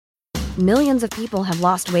Millions of people have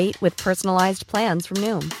lost weight with personalized plans from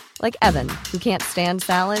Noom. Like Evan, who can't stand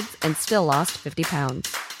salads and still lost 50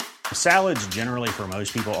 pounds. Salads generally for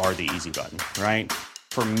most people are the easy button, right?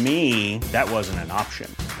 For me, that wasn't an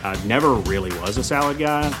option. I never really was a salad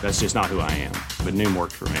guy. That's just not who I am. But Noom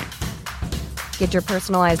worked for me. Get your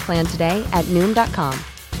personalized plan today at Noom.com.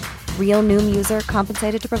 Real Noom user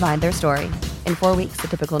compensated to provide their story. In 4 weeks, the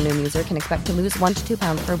typical Noom user can expect to lose 1 to 2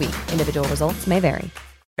 pounds per week. Individual results may vary.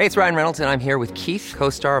 Hey, it's Ryan Reynolds, and I'm here with Keith,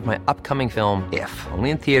 co-star of my upcoming film, If,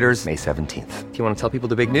 only in theaters May 17th. Do you want to tell people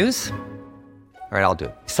the big news? All right, I'll do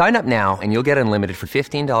it. Sign up now and you'll get unlimited for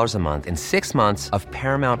 $15 a month and 6 months of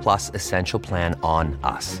Paramount Plus Essential Plan on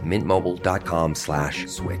us.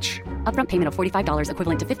 MintMobile.com/switch. Upfront payment of $45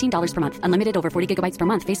 equivalent to $15 per month. Unlimited over 40 gigabytes per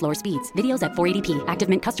month. Face lower speeds. Videos at 480p. Active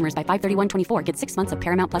Mint customers by 531.24 get 6 months of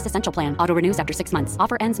Paramount Plus Essential Plan. Auto renews after 6 months.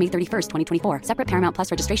 Offer ends May 31st, 2024. Separate Paramount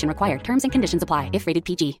Plus registration required. Terms and conditions apply if rated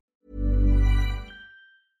PG.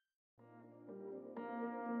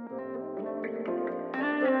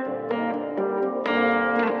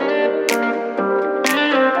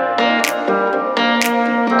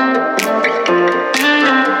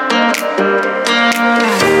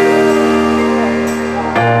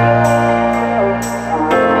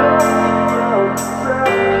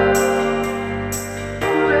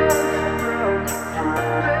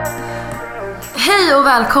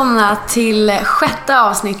 Välkomna till 6:e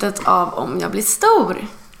avsnittet av Om jag blir stor.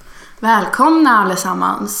 Välkomna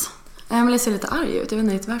allesammans. Emily ser lite arg ut, jag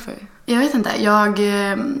vet inte varför. Jag vet inte,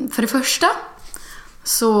 för det första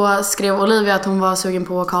så skrev Olivia att hon var sugen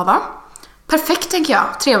på att kava. Perfekt tänker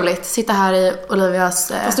jag, trevligt. Sitta här i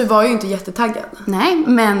Olivias... Fast du var ju inte jättetaggad. Nej,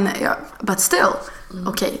 men but still.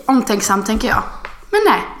 Okej, omtänksam tänker jag. Men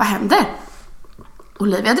nej, vad händer?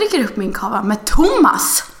 Olivia dricker upp min kava med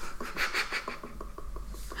Thomas.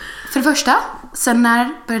 För det första, sen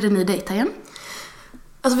när började ni dejta igen?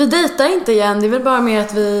 Alltså vi dejtar inte igen, det är väl bara mer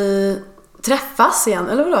att vi träffas igen,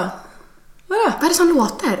 eller vadå? Vad är det som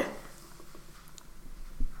låter?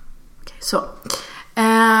 Okej, så.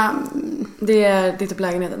 Det är typ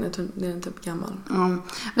lägenheten, det är typ gammal.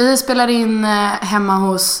 Vi spelar in hemma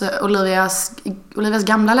hos Olivias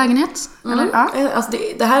gamla lägenhet, eller? Ja. Alltså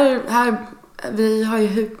det här vi har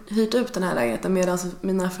ju hyrt ut den här lägenheten medan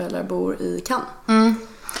mina föräldrar bor i Cannes.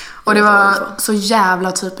 Och det var så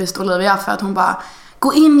jävla typiskt Olivia, för att hon bara: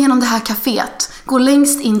 gå in genom det här kaféet, gå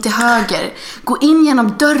längst in till höger, gå in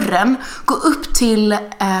genom dörren, gå upp till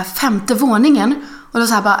 5:e våningen. Och då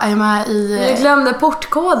så här bara, är jag med i... Jag glömde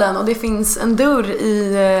portkoden och det finns en dörr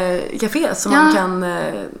i kaféet som man kan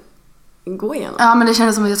gå igenom. Ja, men det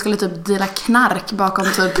kändes som att jag skulle typ dela knark bakom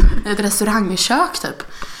typ ett restaurangkök typ.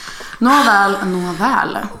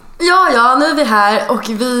 Nåväl. Ja, nu är vi här och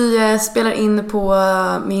vi spelar in på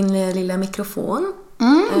min lilla mikrofon.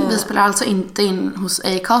 Vi spelar alltså inte in hos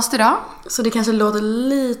Acast idag. Så det kanske låter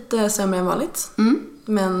lite sämre än vanligt.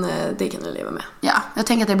 Men det kan du leva med. Ja, jag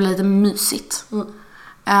tänker att det blir lite mysigt.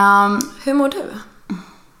 Hur mår du?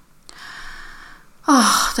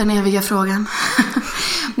 Den eviga frågan.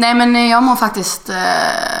 Nej, men jag mår faktiskt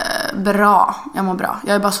bra. Jag mår bra.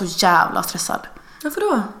 Jag är bara så jävla stressad. Varför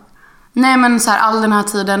då? Nej, men så här, all den här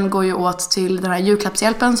tiden går ju åt till den här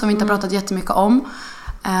julklappshjälpen som vi inte har pratat jättemycket om.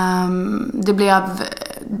 Det blev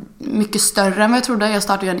mycket större än vad jag trodde. Jag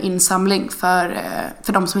startade ju en insamling för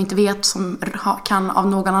de som inte vet, som kan av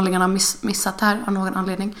någon anledning ha missat det här av någon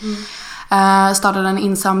anledning. Startade en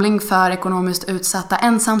insamling för ekonomiskt utsatta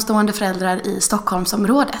ensamstående föräldrar i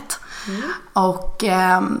Stockholmsområdet. Och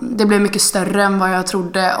det blev mycket större än vad jag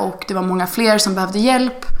trodde, och det var många fler som behövde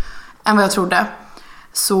hjälp än vad jag trodde.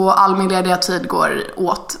 Så all min lediga tid går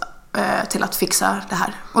åt till att fixa det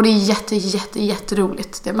här. Och det är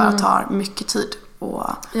jätteroligt. Det bara tar mycket tid. Och,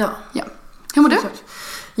 ja. Hur mår du?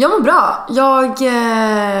 Jag mår bra. Jag mår bra.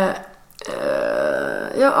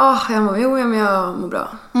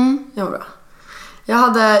 Jag mår bra.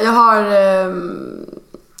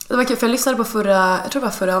 Det var kul för jag lyssnade på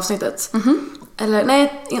förra avsnittet. Eller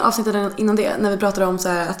nej, avsnittet innan det, när vi pratade om så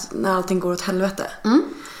här att när allting går åt helvete.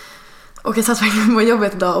 Och jag satt verkligen på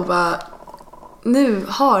jobbet idag och bara, nu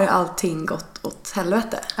har allting gått åt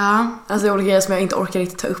helvete. Ja. Alltså det är olika grejer som jag inte orkar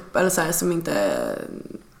riktigt ta upp, eller så här, som jag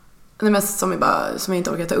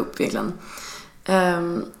inte orkar ta upp egentligen.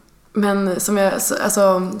 Men som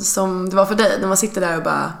det var för dig när man sitter där och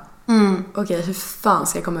bara okej, hur fan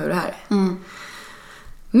ska jag komma ur det här?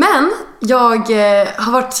 Men jag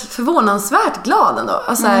har varit förvånansvärt glad ändå.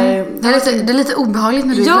 Alltså, det är lite obehagligt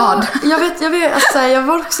när du är glad. Jag vet alltså, jag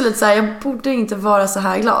var också lite så här, jag borde inte vara så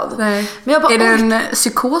här glad. Nej. Men jag bara, är det en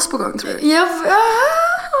psykos på gång, tror du?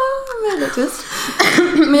 möjligtvis.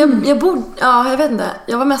 Men jag borde, jag vet inte.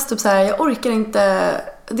 Jag var mest typ så här, jag orkar inte.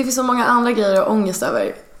 Det finns så många andra grejer jag har ångest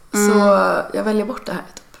över. Så jag väljer bort det här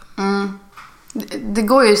typ. Det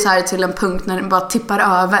går ju så här till en punkt när det bara tippar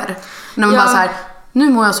över. När man bara så här, nu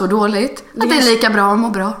mår jag så dåligt att det är lika bra att må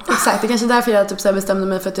bra. Exakt, det är kanske därför jag typ så här bestämde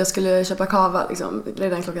mig för att jag skulle köpa kava liksom,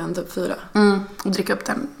 redan klockan typ 4. Och dricka upp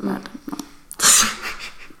den.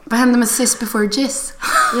 Vad hände med Sis before Jizz?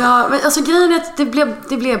 Ja, men alltså grejen är att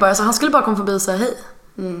det blev bara så. Han skulle bara komma förbi och säga hej.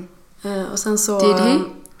 Och sen så... Did he?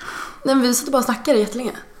 Nej, men vi satt och bara snackade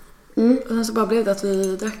jättelänge. Och sen så bara blev det att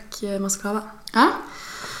vi drack massa kava. Ja.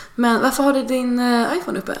 Men varför har du din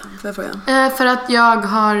iPhone uppe? Får jag fråga? För att jag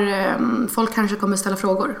har... folk kanske kommer ställa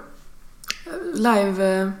frågor.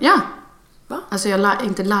 Live? Ja. Va? Alltså jag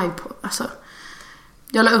inte live på... Alltså,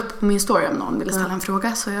 jag la upp på min story om någon ville ställa en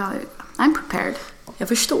fråga. Så I'm prepared. Jag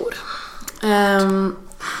förstår.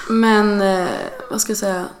 Men vad ska jag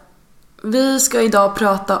säga? Vi ska idag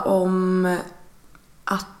prata om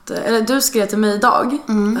att... Eller du skrev till mig idag.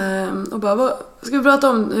 Och bara, ska vi prata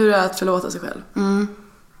om hur det är att förlåta sig själv?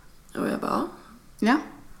 Och jag bara, ja.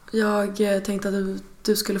 Jag tänkte att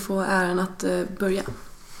du skulle få äran att börja.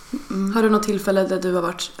 Har du något tillfälle där du har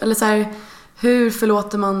varit... Eller så här, hur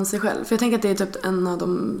förlåter man sig själv? För jag tänker att det är typ en av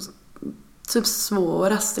de typ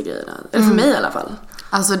svåraste grejerna. Eller för mig i alla fall.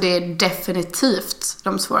 Alltså det är definitivt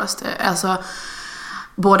de svåraste. Alltså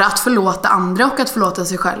både att förlåta andra och att förlåta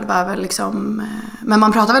sig själv är väl liksom... Men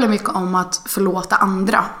man pratar väldigt mycket om att förlåta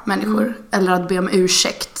andra människor. Eller att be om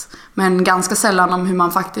ursäkt. Men ganska sällan om hur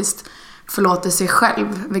man faktiskt förlåter sig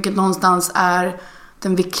själv. Vilket någonstans är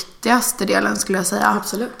den viktigaste delen skulle jag säga.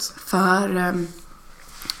 Absolut. För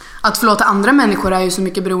att förlåta andra människor är ju så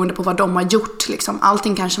mycket beroende på vad de har gjort. Liksom.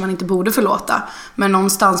 Allting kanske man inte borde förlåta. Men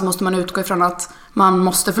någonstans måste man utgå ifrån att man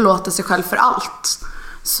måste förlåta sig själv för allt.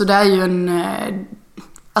 Så det är ju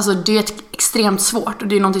alltså det är extremt svårt. Och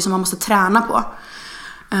det är någonting som man måste träna på.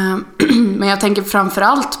 Men jag tänker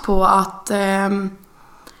framförallt på att...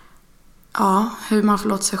 hur man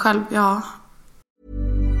förlåter sig själv,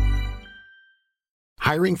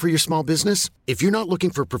 Hiring for your small business? If you're not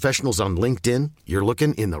looking for professionals on LinkedIn, you're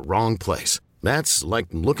looking in the wrong place. That's like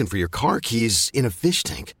looking for your car keys in a fish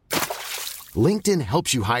tank. LinkedIn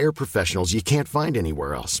helps you hire professionals you can't find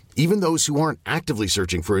anywhere else, even those who aren't actively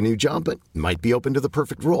searching for a new job but might be open to the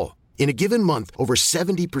perfect role. In a given month, over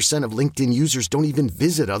 70% of LinkedIn users don't even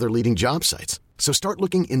visit other leading job sites. So start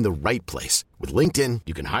looking in the right place. With LinkedIn,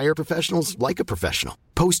 you can hire professionals like a professional.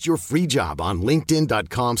 Post your free job on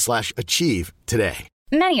linkedin.com/achieve today.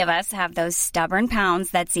 Many of us have those stubborn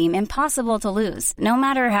pounds that seem impossible to lose, no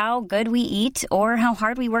matter how good we eat or how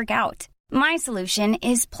hard we work out. My solution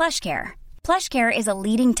is PlushCare. PlushCare is a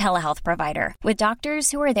leading telehealth provider with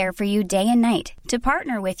doctors who are there for you day and night to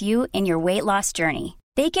partner with you in your weight loss journey.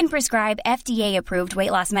 They can prescribe FDA-approved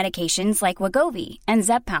weight loss medications like Wegovy and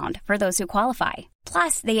Zepbound for those who qualify.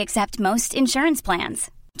 Plus, they accept most insurance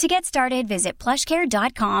plans. To get started, visit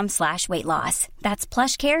plushcare.com/weightloss. That's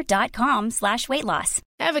plushcare.com/weightloss.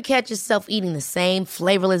 Ever catch yourself eating the same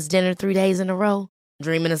flavorless dinner 3 days in a row?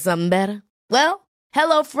 Dreaming of something better? Well,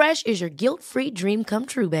 HelloFresh is your guilt-free dream come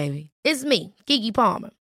true, baby. It's me, Keke Palmer.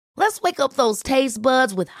 Let's wake up those taste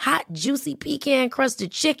buds with hot, juicy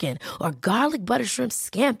pecan-crusted chicken or garlic butter shrimp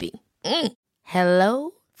scampi.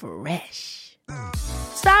 Hello Fresh.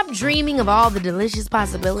 Stop dreaming of all the delicious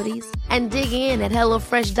possibilities and dig in at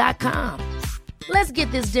HelloFresh.com. Let's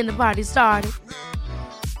get this dinner party started.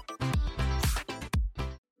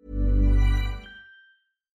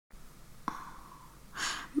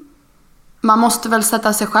 Man måste väl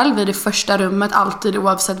sätta sig själv i det första rummet alltid,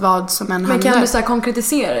 oavsett vad som än händer. Men kan du så här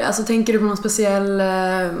konkretisera det? Alltså tänker du på någon speciell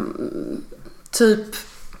typ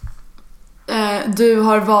du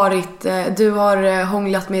har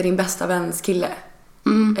hånglat med din bästa väns kille.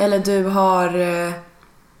 Eller du har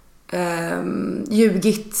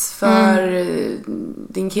ljugit för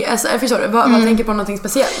din kille. Alltså, förstår du? Vad tänker du på någonting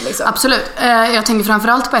speciellt liksom? Absolut. Jag tänker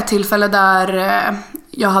framförallt på ett tillfälle där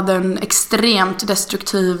jag hade en extremt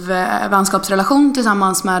destruktiv vänskapsrelation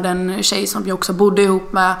tillsammans med en tjej som jag också bodde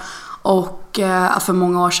ihop med. Och för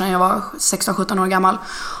många år sedan, jag var 16-17 år gammal.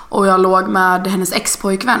 Och jag låg med hennes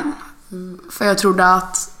ex-pojkvän. För jag trodde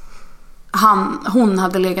att hon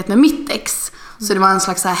hade legat med mitt ex. Så det var en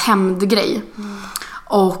slags så här hämndgrej.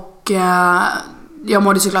 Och jag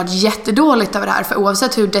mådde såklart jättedåligt över det här. För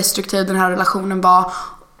oavsett hur destruktiv den här relationen var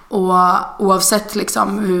och oavsett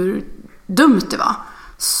liksom hur dumt det var,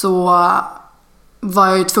 så var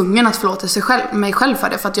jag ju tvungen att förlåta mig själv för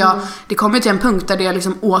det. För att det kom ju till en punkt där det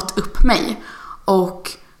liksom åt upp mig.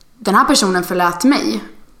 Och den här personen förlät mig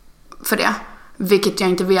för det. Vilket jag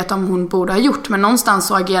inte vet om hon borde ha gjort. Men någonstans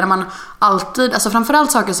så agerar man alltid, alltså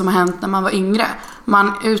framförallt saker som har hänt när man var yngre.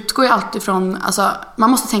 Man utgår ju alltid från, alltså man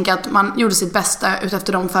måste tänka att man gjorde sitt bästa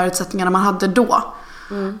utefter de förutsättningarna man hade då.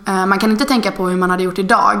 Man kan inte tänka på hur man hade gjort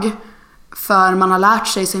idag, för man har lärt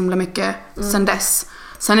sig så himla mycket sen dess.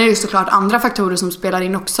 Sen är det ju såklart andra faktorer som spelar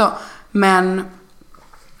in också. Men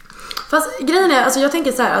fast grejen är, alltså jag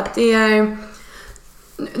tänker så här att det är,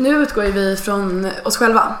 nu utgår ju vi från oss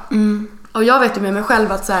själva. Och jag vet ju med mig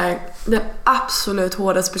själv att så här, den absolut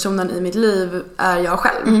hårdaste personen i mitt liv är jag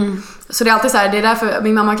själv. Så det är alltid så här, det är därför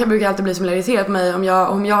min mamma brukar alltid bli så irriterad på mig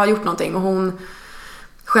om jag har gjort någonting och hon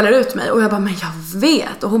skäller ut mig och jag bara, men jag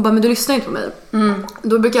vet, och hon bara, men du lyssnar inte på mig.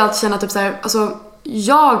 Då brukar jag alltid känna typ så här, alltså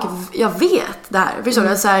jag vet det här, förstår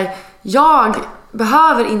du? Så här, jag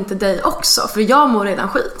behöver inte dig också, för jag mår redan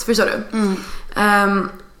skit, förstår du?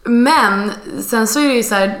 Men sen så är det ju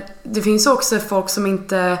så här, det finns också folk som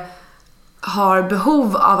inte har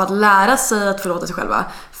behov av att lära sig att förlåta sig själva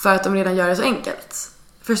för att de redan gör det så enkelt.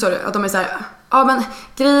 Förstår du? Att de är så här, ja men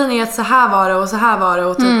grejen är att så här var det och så här var det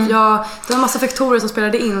och typ det var en massa faktorer som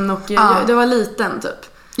spelade in och det var liten typ.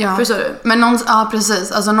 Ja. Förstår du? Men ja,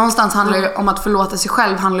 precis. Alltså någonstans handlar det om att förlåta sig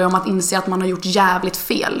själv, handlar det om att inse att man har gjort jävligt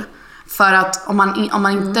fel. För att om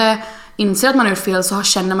man inte inser att man har gjort fel så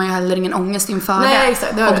känner man ju heller ingen ångest inför det.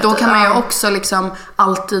 Exakt, det och då kan man ju också liksom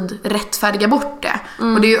alltid rättfärdiga bort det.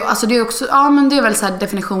 Och det är alltså det är också, ja men det är väl så här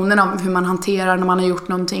definitionen av hur man hanterar när man har gjort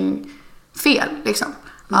någonting fel liksom.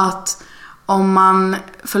 Att om man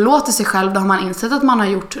förlåter sig själv, då har man insett att man har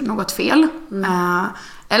gjort något fel.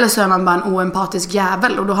 Eller så är man bara en oempatisk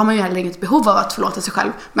jävel, och då har man ju heller inget behov av att förlåta sig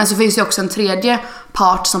själv. Men så finns ju också en tredje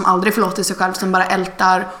part som aldrig förlåter sig själv, som bara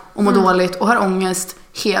ältar och mår dåligt och har ångest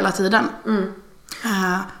hela tiden.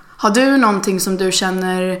 Har du någonting som du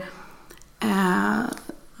känner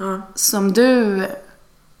som du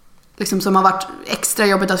liksom, som har varit extra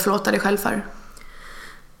jobbigt att förlåta dig själv för?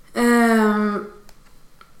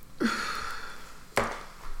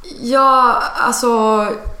 Ja, alltså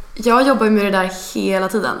jag jobbar med det där hela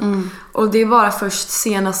tiden. Och det är bara först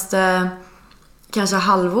senaste kanske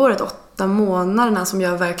halvåret, 8 månaderna som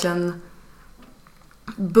jag verkligen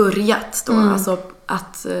börjat då, alltså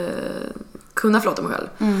att kunna förlåta mig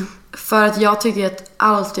själv. För att jag tycker att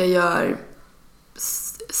allt jag gör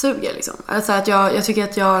suger liksom. Alltså att jag tycker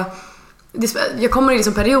att jag kommer i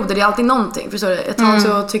liksom perioder, det är alltid någonting, förstår du? Ett tag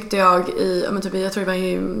så tyckte jag jag tror det var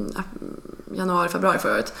i januari, februari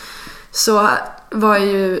förra året, så var jag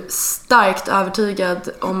ju starkt övertygad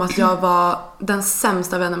om att jag var den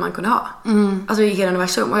sämsta vännen man kunde ha. Alltså i hela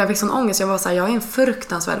universum. Och jag fick sån ångest, jag var såhär, jag är en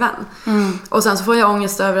fruktansvärd vän. Och sen så får jag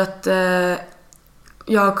ångest över att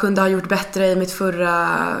jag kunde ha gjort bättre i mitt förra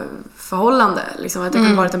förhållande, liksom, att jag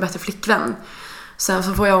kunde varit en bättre flickvän. Sen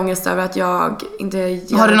så får jag ångest över att jag inte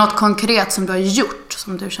Har du något konkret som du har gjort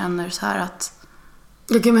som du känner så här att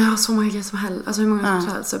men jag har så många grejer som helst. Alltså hur många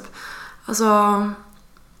som helst typ. Alltså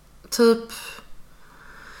typ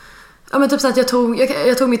så att jag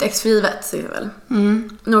tog mitt ex för givet, väl.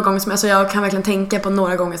 Några gånger som jag kan verkligen tänka på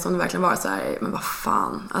några gånger som det verkligen var så här, men vad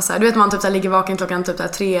fan. Alltså du vet, man typ så här, ligger vaken klockan typ så här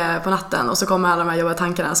 3 på natten och så kommer alla de här jobbiga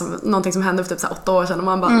tankarna som någonting som hände för typ så här 8 år sedan och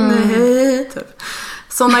man bara nej typ.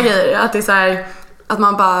 Såna grejer, att det är så här, att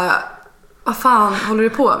man bara, vad fan håller du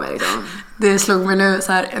på med liksom? Det slog mig nu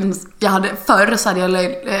så här, förr så hade jag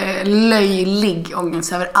löjlig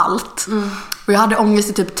ångest över allt. Och jag hade ångest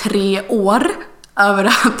i typ 3 år över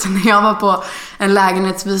att när jag var på en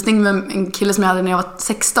lägenhetsvisning med en kille som jag hade när jag var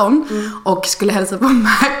 16 och skulle hälsa på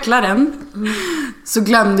mäklaren, så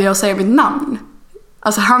glömde jag att säga mitt namn.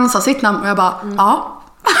 Alltså han sa sitt namn och jag bara, ja.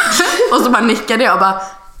 Och så bara nickade jag och bara,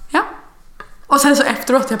 ja. Och sen så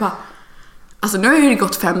efteråt jag bara, alltså nu har ju det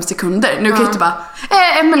gått 5 sekunder. Nu kan jag inte bara,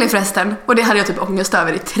 Emily förresten. Och det hade jag typ ångest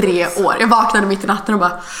över i 3 år. Jag vaknade mitt i natten och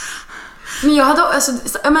bara. Men jag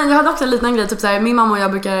hade också en liten grej typ så här, min mamma och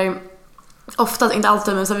jag brukar oftast, inte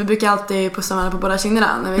alltid, men så vi brukar alltid pussa varandra på båda kinderna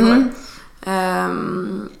när vi går.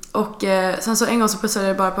 Och sen så en gång så pussade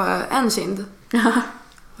jag bara på en kind.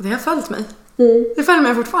 Och det har följt mig. Det följer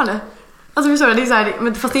mig fortfarande. Alltså förstår du, det är så här,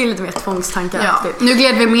 men fast det är lite mer tvångstankar. Ja. Nu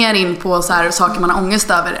gled vi mer in på så här saker man har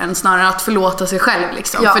ångest över än snarare att förlåta sig själv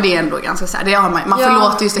liksom. För det är ändå ganska så här, det har man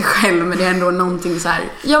förlåter ju sig själv, men det är ändå någonting så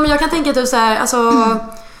här. Ja, men jag kan tänka typ så här, alltså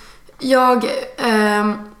jag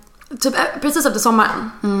typ precis efter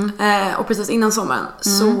sommaren och precis innan sommaren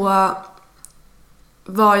så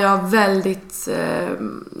var jag väldigt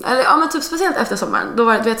men typ speciellt efter sommaren. Då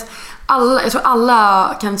var det, du vet, jag tror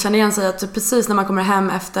alla kan känna igen sig att typ precis när man kommer hem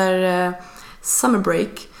efter summer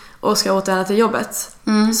break och ska återvända till jobbet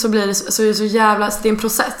så blir det så är det så jävla, det är en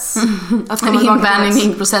process. Att en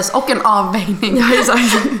invänjningsprocess och en avvägning. Ja,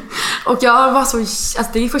 exakt. Och jag var så, alltså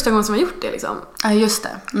det är första gången som jag gjort det liksom. Ja, just det.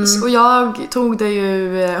 Och jag tog det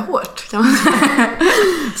ju hårt, kan man säga.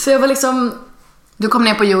 Så jag var liksom... Du kom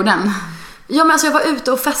ner på jorden. Ja, men alltså jag var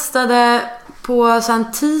ute och festade på så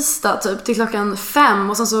en tisdag typ till 5:00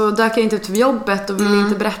 och sen så dök jag inte ut för jobbet och ville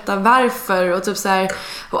inte berätta varför och typ så här,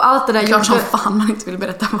 och allt det där. Klart som fan man inte vill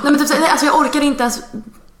berätta. Nej, men typ så här, alltså jag orkade inte ens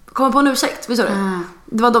komma på en ursäkt, förstår du?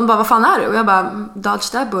 Det var de bara, vad fan är du? Och jag bara,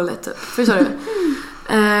 dodge that bullet typ, förstår du?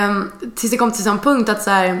 Tills det kom till sån punkt att så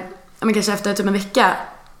här, men kanske efter typ en vecka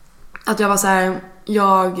att jag var så här,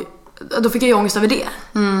 då fick jag ju ångest över det.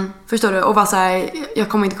 Förstår du? Och var så här, jag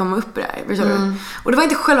kommer inte komma upp i det här, förstår du? Och det var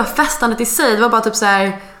inte själva festandet i sig, det var bara typ så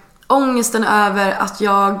här ångesten över att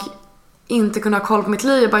jag inte kunde ha koll på mitt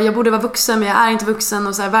liv. Jag borde vara vuxen men jag är inte vuxen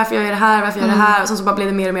och så här, varför jag gör det här och sen så bara blev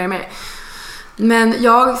det mer och mer och mer. Men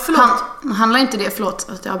jag, handlar inte det, förlåt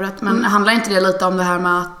att jag avbröt, men handlar inte det lite om det här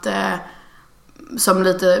med att som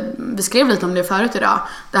lite, vi skrev lite om det förut idag,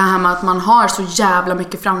 det här med att man har så jävla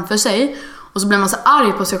mycket framför sig och så blir man så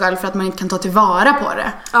arg på sig själv för att man inte kan ta tillvara på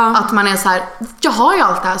det. Att man är så här, jag har ju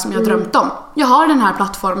allt det här som jag drömt om. Jag har den här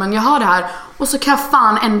plattformen, jag har det här. Och så kan jag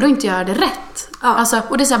fan ändå inte göra det rätt. Alltså,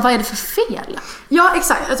 och det är så här, vad är det för fel? Ja,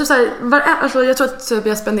 exakt. Jag tror så här, jag tror att typ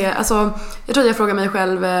jag spenderar, alltså, jag tror att jag frågar mig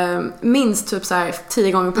själv minst typ så här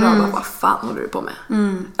 10 gånger per dag. Vad fan håller du på med?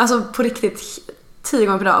 Alltså på riktigt 10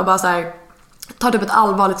 gånger per dag och bara så här, tar typ ett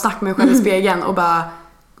allvarligt snack med mig själv i spegeln och bara,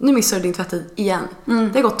 nu missar du din tvättid igen.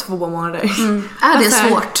 Det har gått 2 månader. Är det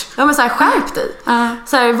svårt? Ja, men så här, skärp dig.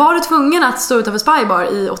 Så här, var du tvungen att stå utanför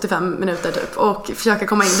Spybar i 85 minuter typ och försöka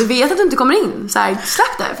komma in? Du vet att du inte kommer in. Så här,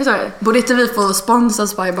 släpp det, förstår du? Borde inte vi få sponsra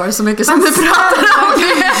Spybar så mycket som vi pratar om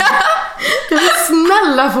det? Kan vi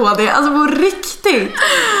snälla få det? Alltså på riktigt.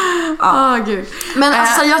 Gud. Men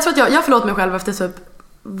alltså, jag tror att jag förlåter mig själv efter typ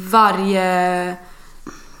varje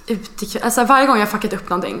gång jag fuckat upp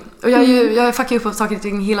någonting. Och jag fuckar upp saker och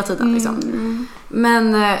ting hela tiden liksom.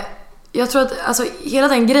 Men jag tror att alltså, hela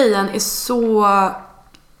den grejen är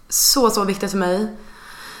så viktigt för mig.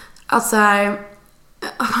 Att så här,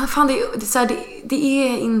 fan, det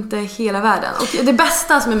är inte hela världen. Och det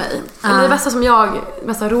bästa som är mig, eller det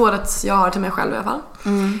bästa rådet jag har till mig själv i alla fall,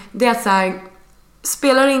 det är att så här,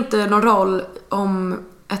 spelar det inte någon roll om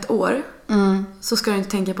ett år, så ska du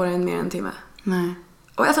inte tänka på det mer än en timme. Nej.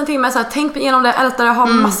 Och efter en timme så här, tänk igenom det, älta det, ha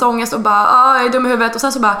massa ångest och bara, jag är dum i huvudet. Och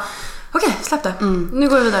sen så bara, okej, släpp det. Nu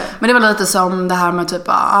går vi vidare. Men det var lite som det här med typ,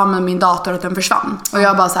 med min dator att den försvann. Och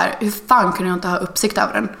jag bara så här, hur fan kunde jag inte ha uppsikt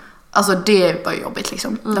över den? Alltså det var jobbigt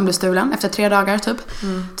liksom. Den blev stulen efter 3 dagar typ.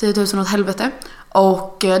 10 000 åt helvete.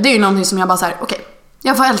 Och det är ju någonting som jag bara så här, okej,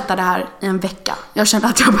 jag får älta det här i en vecka. Jag kände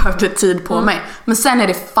att jag behövde tid på mig. Men sen är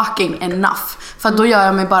det fucking enough. För då gör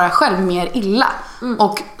jag mig bara själv mer illa.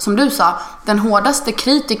 Och som du sa, den hårdaste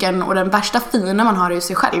kritiken och den värsta fienden man har är ju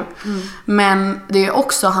sig själv. Men det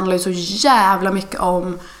också handlar ju så jävla mycket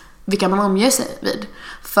om vilka man omger sig vid.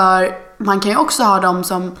 För man kan ju också ha dem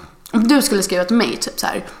som, om du skulle skriva till mig typ så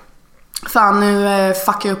här, fan nu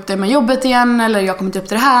fuckar jag upp det med jobbet igen, eller jag kommer inte upp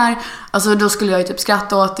till det här. Alltså då skulle jag ju typ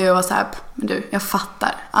skratta åt det och vara så här, men du, jag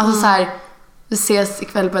fattar. Alltså så här, vi ses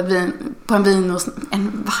ikväll på en vin och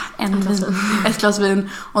ett glas vin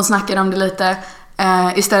och snackar om det lite.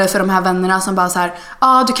 Istället för de här vännerna som bara så här,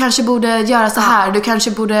 du kanske borde göra så här, du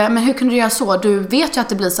kanske borde, men hur kunde du göra så? Du vet ju att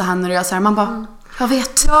det blir så här när du gör så här. Man bara, jag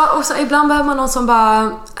vet. Ja, och så ibland behöver man någon som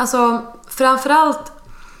bara, alltså framförallt,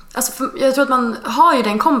 alltså jag tror att man har ju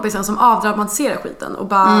den kompisen som avdramatiserar skiten och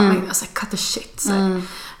bara, alltså cut the shit.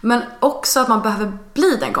 Men också att man behöver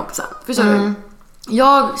bli den kompisen. Förstår du?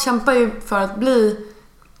 Jag kämpar ju för att bli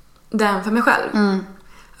den för mig själv.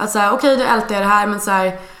 Att säga, okej, du ältar det här, men så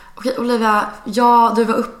här, okej, Olivia, du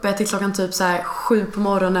var uppe till klockan typ så här 7 på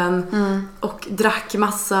morgonen och drack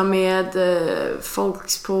massa med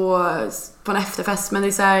folks på en efterfest, men det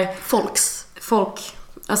är så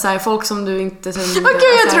här folk som du inte jag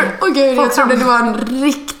trodde det var en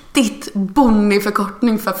riktigt bonnig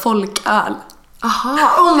förkortning för folköl.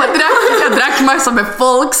 Aha. Jag drack massa med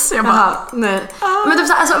folks. Jag bara, nej. Men typ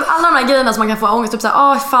så här, alltså, alla de här grejerna som man kan få ångest, typ så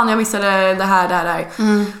här, fan jag missade det här.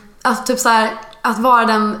 Alltså typ så här, att vara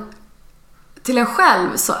den till en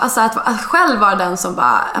själv, så, alltså att själv vara den som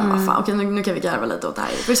bara, fan, okej, nu kan vi garva lite åt det här.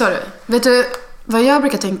 Förstår du? Vet du vad jag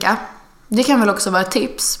brukar tänka? Det kan väl också vara ett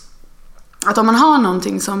tips. Att om man har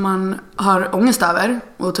någonting som man har ångest över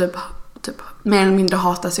och typ mer eller mindre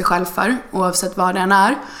hatar sig själv för, oavsett vad den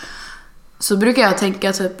är, så brukar jag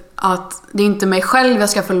tänka typ att det är inte mig själv jag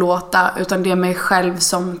ska förlåta, utan det är mig själv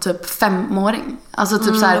som typ 5-åring. Alltså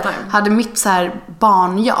typ så här, hade mitt så här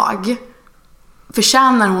barn jag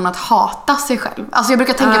förtjänar hon att hata sig själv? Alltså jag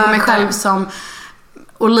brukar tänka på mig själv som,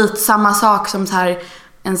 och lite samma sak som så här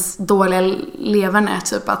ens dåliga leverne,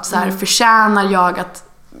 typ att så här, förtjänar jag att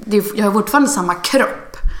jag har fortfarande samma kropp.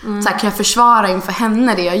 Så här, kan jag försvara inför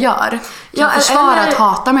henne det jag gör? Kan jag försvara att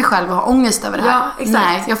hata mig själv och ha ångest över det här?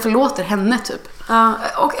 Nej, jag förlåter henne typ. Ja,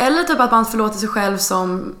 eller typ att man förlåter sig själv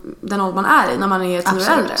som den ålder man är i när man är 10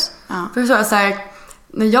 år äldre. Ja. För så här,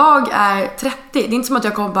 när jag är 30, det är inte som att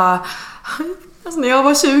jag kommer bara alltså, när jag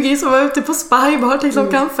var 20 så var jag ute på Spybar till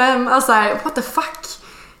klockan 5. Alltså här, what the fuck?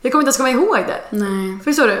 Jag kommer inte ens komma ihåg det. Nej.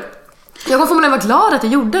 Förstår du? Jag kommer förmodligen vara glad att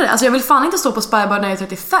jag gjorde det. Alltså jag vill fan inte stå på Spybar när jag är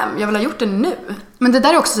 35. Jag vill ha gjort det nu. Men det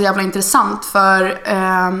där är också så jävla intressant för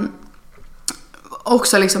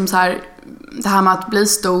också liksom så här, det här med att bli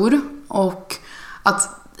stor och att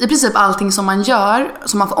i princip allting som man gör,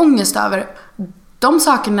 som man får ångest över, de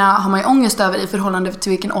sakerna har man ju ångest över i förhållande till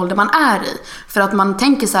vilken ålder man är i. För att man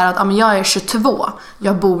tänker så här att men jag är 22,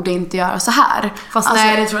 jag borde inte göra så här. Fast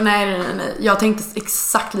alltså, nej. Jag tänkte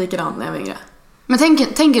exakt likadant när jag var yngre. Men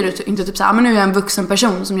tänker du inte typ så här, men nu är jag en vuxen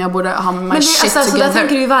person som jag borde ha my shit alltså, together. Det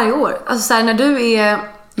tänker du ju varje år. Alltså så här, när du är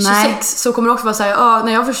 26 så kommer du också vara så här,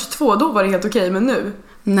 när jag var 22 då var det helt okej, men nu.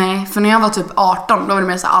 Nej, för när jag var typ 18 då var det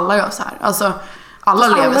mer så här, alla gör så här. Alltså alla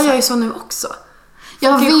lever alla så här. gör ju så nu också.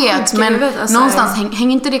 Jag vet, men alltså, någonstans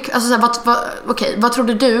hänger inte det, alltså så här, okej, vad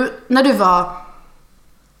trodde du när du var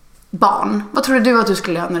barn? Vad trodde du att du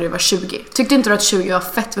skulle göra när du var 20? Tyckte inte du att 20 var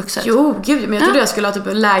fett vuxet? Jo, gud, men jag trodde jag skulle ha typ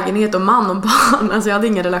lägenhet och man och barn. Alltså jag hade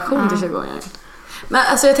ingen relation till 20 år. Men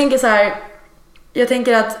alltså jag tänker så här, jag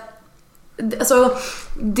tänker att alltså,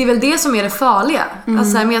 det är väl det som är det farliga.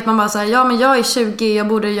 Alltså med att man bara säger, ja men jag är 20, jag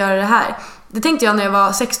borde göra det här. Det tänkte jag när jag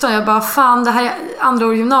var 16. Jag bara, fan, det här är andra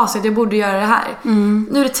år i gymnasiet, jag borde göra det här.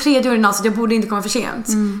 Nu är det 3:e år i gymnasiet, jag borde inte komma för sent.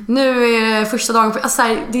 Nu är det första dagen på, alltså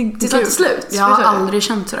här, det tar inte slut. Jag har aldrig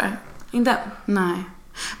känt så där. Inte? Nej.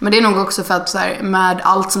 Men det är nog också för att så här, med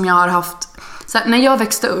allt som jag har haft så här, när jag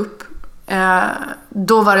växte upp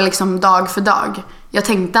då var det liksom dag för dag. Jag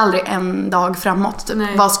tänkte aldrig en dag framåt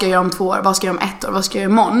typ. Vad ska jag göra om 2 år? Vad ska jag göra om 1 år? Vad ska jag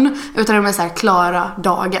göra imorgon? Utan det var så här, klara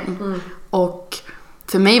dagen. Och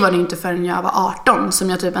för mig var det inte förrän jag var 18 som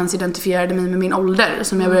jag typ ens identifierade mig med min ålder.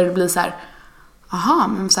 Som jag började bli så här, aha,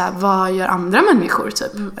 men så här, vad gör andra människor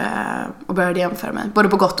typ? Och började jämföra mig, både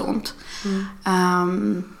på gott och ont.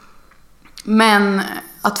 Men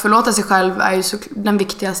att förlåta sig själv är ju så den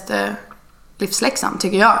viktigaste livsläxan,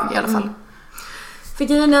 tycker jag i alla fall. För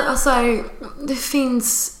grejen är, alltså här, det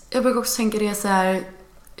finns, jag brukar också tänka det så här,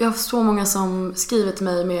 jag har så många som skriver till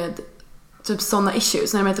mig med typ såna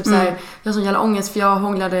issues, när de är typ så här, jag har sån jävla ångest för jag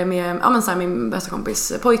hånglade med så här, min bästa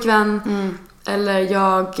kompis pojkvän, eller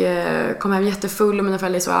jag kom hem jättefull och mina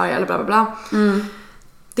föräldrar är så arga, eller bla bla bla.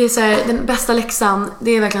 Det är så här, den bästa läxan,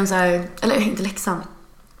 det är verkligen så här, eller inte läxan,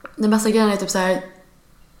 den bästa grejen är typ så här,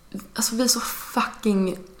 alltså vi är så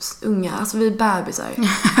fucking unga, alltså vi är bebisar.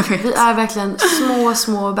 Vi är verkligen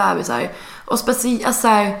små bebisar. Och speciellt alltså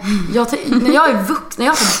här, när jag är vuxen, när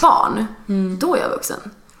jag får barn, då är jag vuxen.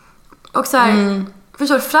 Och så här,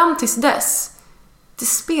 förstår du, fram tills dess det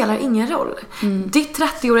spelar ingen roll. Ditt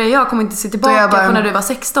 30-åriga jag kommer inte se tillbaka på när du var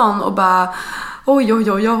 16 och bara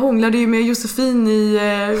oj, jag hånglade ju med Josefin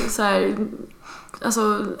i så här,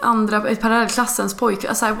 alltså ett parallellklassens pojk.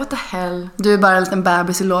 Alltså what the hell. Du är bara en liten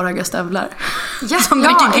bebis i lårhöga stövlar. Ja,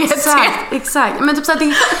 exakt. Men typ så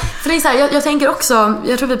här, för det är så här, jag tänker också,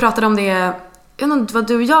 jag tror vi pratade om det, jag vet inte vad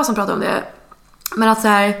du och jag som pratade om det, men att så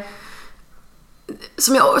här,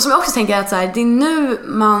 som jag också tänker att så här, det är nu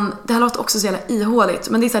man, det här låter också så jävla ihåligt,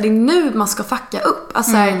 men det är så här, det är nu man ska fucka upp.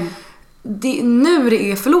 Alltså här, det är nu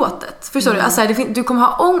det är förlåtet. Förstår du? Alltså här, du kommer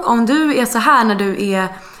ha om du är så här när du är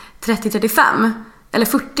 30-35 eller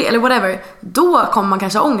 40 eller whatever, då kommer man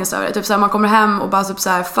kanske ha ångest över det. Typ så här, man kommer hem och bara typ så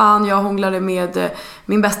här, fan, jag hånglade med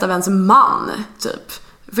min bästa väns man typ.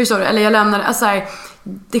 Förstår du? Eller jag lämnade, alltså här,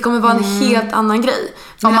 det kommer vara en helt annan grej.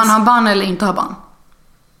 Om man har barn eller inte har barn.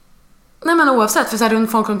 Nej, men oavsett, för så här,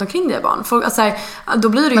 folk runt omkring dig är barn. Folk, alltså här, då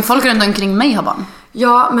blir det ju... Men folk runt omkring mig har barn.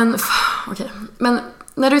 Ja, men okej. Men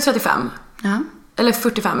när du är 35 eller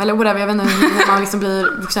 45 eller whatever, jag vet inte när man liksom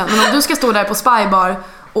blir vuxen. Men om du ska stå där på Spybar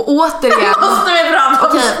och återigen... Måste vi prata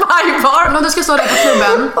om Spybar? Men om du ska stå där på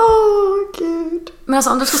klubben... Gud. Men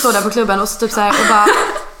alltså om du ska stå där på klubben och typ så här och bara...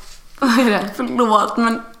 Vad är det? Förlåt,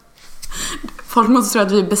 men... Folk måste tro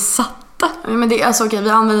att vi är besatta. Men det är alltså okej, vi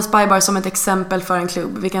använder Spybar som ett exempel för en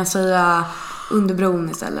klubb. Vi kan säga Underbron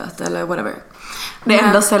istället, eller whatever. Det är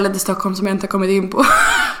enda stället i Stockholm som jag inte har kommit in på.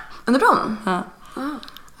 Underbron? Ja.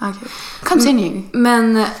 Okay. Continue.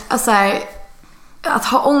 Men alltså här, att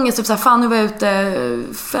ha ångest typ så här, fan nu var jag ute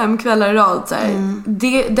 5 kvällar i rad så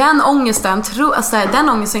här. Den ångesten den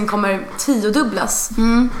ångesten kommer 10-dubblas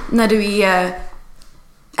när du är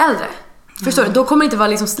äldre. Förstår du? Då kommer det inte vara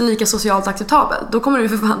liksom lika socialt acceptabelt. Då kommer du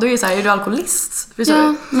då är det så här, är du alkoholist? Förstår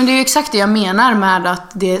du? Men det är ju exakt det jag menar med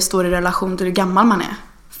att det står i relation till hur gammal man är.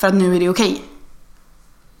 För att nu är det okej.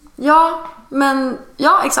 Ja, men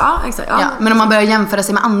exakt. Ja. Men om man börjar jämföra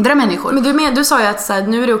sig med andra människor. Men du sa ju att så här,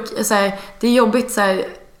 nu är det så här, det är jobbigt så här,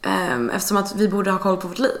 eftersom att vi borde ha koll på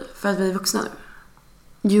vårt liv för att vi är vuxna nu.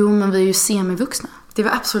 Jo, men vi är ju semivuxna. Det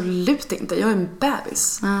var absolut inte. Jag är en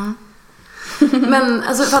bebis. Ja. Men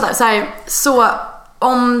alltså fattar så här, så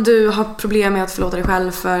om du har problem med att förlåta dig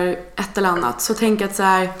själv för ett eller annat, så tänk att så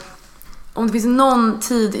här, om det finns någon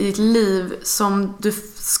tid i ditt liv som du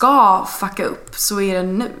ska fucka upp, så är det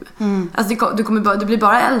nu. Alltså du blir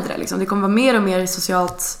bara äldre liksom. Det kommer vara mer och mer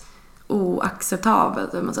socialt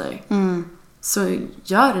oacceptabelt, om man säger. Så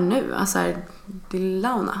gör det nu. Alltså här, det är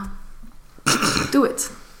launa. Do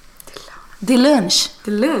it. Det är lunch.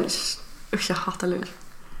 Det är lunch. Usch, jag hatar lunch.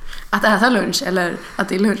 Att äta lunch eller att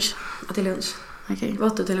det är lunch? Att det är lunch. Okej.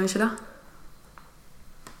 Vad åt du till lunch idag?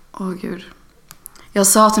 Gud. Jag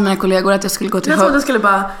sa till mina kollegor att jag skulle gå till... Jag trodde du skulle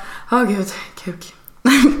bara... Gud, kuk.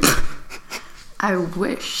 I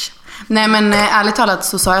wish. Nej, men ärligt talat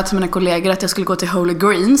så sa jag till mina kollegor att jag skulle gå till Holy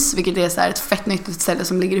Greens, vilket är så här ett fett nyttigt ställe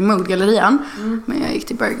som ligger i Moodgallerian. Men jag gick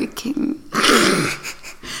till Burger King.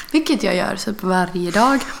 Vilket jag gör typ varje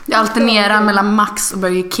dag. Jag alternerar mellan Max och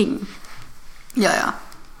Burger King. Ja.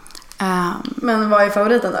 Men vad är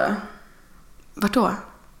favoriten då? Vart då?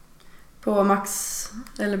 På Max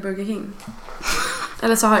eller Burger King?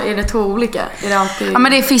 Eller så är det 2 olika? Är det alltid... Ja,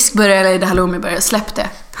 men det är fiskburgare eller är det halloumiburgare. Släpp det.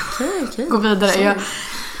 Okej. Gå vidare.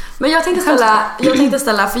 Men jag tänkte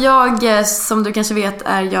ställa, för jag, som du kanske vet,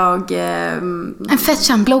 är jag... en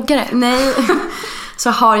fettkänd bloggare. Nej, så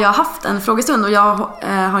har jag haft en frågestund och jag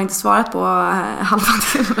har inte svarat på halva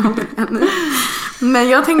tiden ännu. Men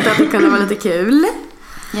jag tänkte att det kunde vara lite kul.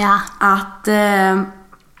 Ja. Att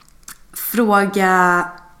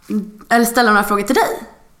ställa några frågor till dig.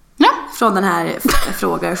 Ja. Från den här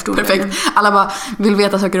frågestolen. Perfekt. Alla bara vill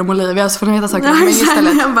veta saker om Olivia, så får de veta saker om mig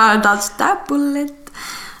istället. Jag bara, dodge that bullet.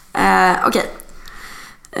 Okej.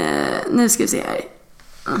 Nu ska vi se här.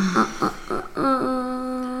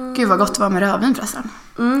 Gud vad gott det var med rödvin förresten.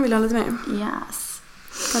 Vill du ha lite mer? Yes.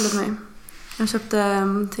 Ta lite mer. Jag köpte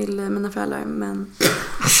till mina föräldrar, men...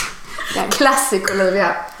 Classic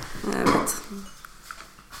Olivia. Jag vet.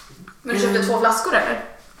 Men du köpte 2 flaskor eller?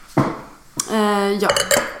 Ja.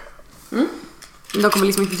 De kommer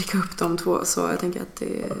liksom inte dricka upp de 2, så jag tänker att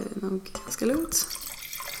det är nog ganska lugnt.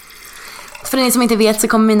 För ni som inte vet så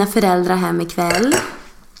kommer mina föräldrar hem ikväll.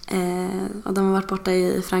 Och de har varit borta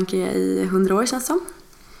i Frankrike i 100 år, känns som.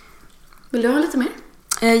 Vill du ha lite mer?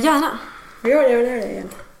 Gärna. Gör det.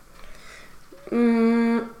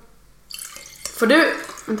 Får du?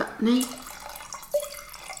 Vänta, nej.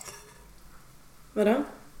 Vadå?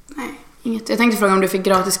 Nej, inget. Jag tänkte fråga om du fick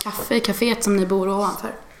gratis kaffe i kaféet som ni bor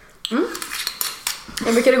ovanför.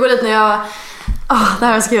 Jag brukade gå dit när jag... det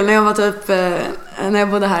här var så kul. När jag var typ... när jag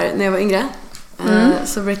bodde här, när jag var yngre.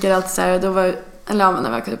 Så brukade jag alltid så här... Då var, eller när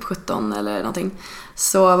jag var typ 17 eller någonting.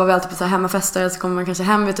 Så var vi alltid på så här hemmafester. Så kommer man kanske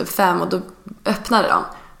hem vid typ 5 och då öppnade de.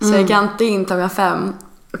 Så jag gick alltid in klockan 5.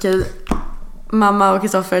 Okej, mamma och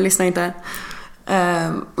Kristoffer lyssnar inte.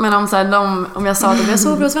 Men om jag sa att jag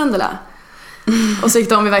sover hos Vendela. Och så gick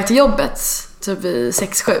de iväg till jobbet typ vid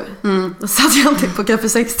 6-7. Då satt jag alltid på Café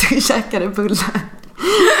 60 och käkade bullar.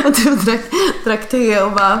 Och typ drack te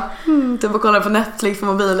och bara typ och kollade på Netflix på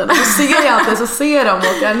mobilen. Och så ser jag alltid, så ser de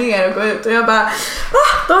åka ner och gå ut. Och jag bara,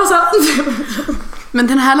 de sa... Men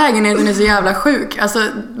den här lägenheten är så jävla sjuk. Alltså,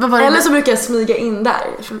 vad var det? Eller så brukar jag smyga in där.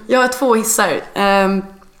 Jag har 2 hissar.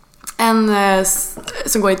 En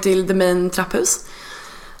som går till the main trapphus.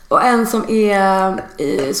 Och en som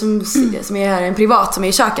är som är här, en privat som är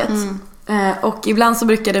i köket. Och ibland så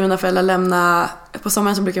brukade mina föräldrar lämna, på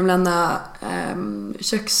sommaren så brukade de lämna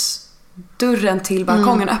köksdörren till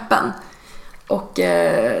balkongen öppen. Och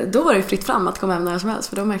då var det ju fritt fram att komma hem när som helst,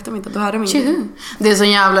 för då märkte de inte, då hörde de ingenting. Det är så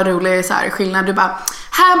en jävla rolig så här skillnad. Du bara,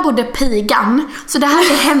 här bodde pigan, så det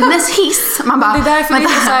här är hennes hiss. Man bara, det är därför det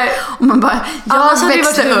är så här, och man bara, jag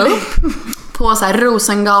växte upp på så här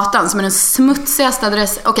Rosengatan som är den smutsigaste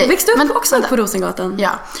adressen. Okej, växte upp också på Rosengatan.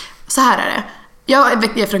 Ja, så här är det. Jag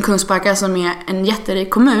är från Kungsbacka som är en jätterik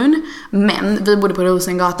kommun, men vi bodde på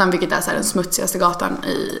Rosengatan, vilket är så här den smutsigaste gatan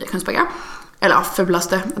i Kungsbacka. Eller ja,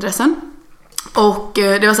 fulaste adressen. Och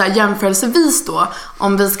det var så här jämförelsevis då,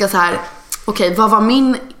 om vi ska så här, okej, vad var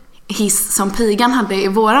min hiss som pigan hade i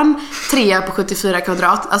våran 3 på 74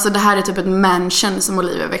 kvadrat. Alltså det här är typ ett mansion som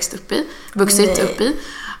Olivia vuxit upp i.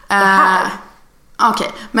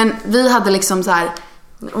 Okej, men vi hade liksom så här.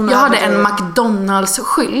 Jag hade en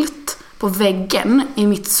McDonalds-skylt på väggen i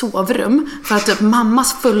mitt sovrum för att typ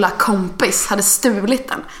mammas fulla kompis hade stulit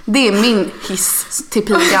den. Det är min hiss till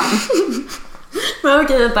pigan. Men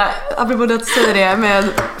okej, vänta. Apropå att säga det med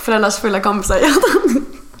föräldrars fulla kompisar.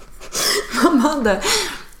 Mamma hade...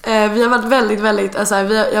 vi har varit väldigt... Alltså,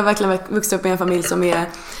 jag har verkligen vuxit upp i en familj som är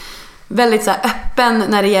väldigt så här, öppen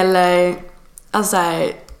när det gäller... Alltså, så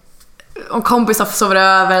här, om kompisar sover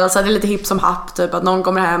över, alltså, det är lite hipp som happ. Typ att någon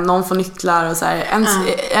kommer hem, någon får nycklar. Och så här.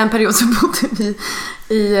 En period så bodde vi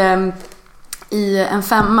i en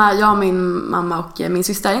 5:a, jag, min mamma och min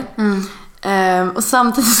syster. Och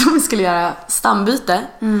samtidigt som vi skulle göra stambyte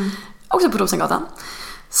också på Rosengatan,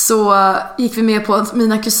 så gick vi med på att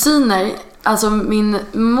mina kusiner, alltså min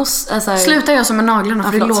moster, alltså, sluta jag som en naglarna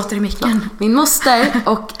för det låter i micken. Min moster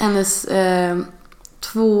och hennes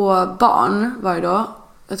 2 barn var det då.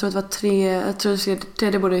 Jag tror att det var 3, jag tror att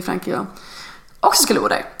tredje bodde i Frankrike också skulle bo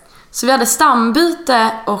där. Så vi hade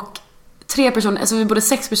stambyte och 3 personer, alltså vi bodde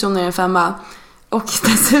 6 personer i en 5:a. Och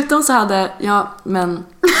dessutom så hade men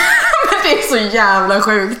det är så jävla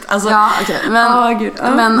sjukt. Alltså, ja, okay.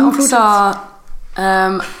 Men också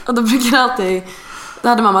och då brukar alltid, då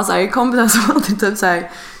hade mamma så här kompisar som alltid typ så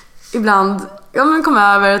här ibland kom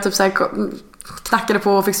över och typ så här knackade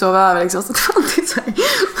på och fick sova över liksom. Så det var alltid så här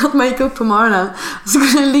att man gick upp på morgonen och så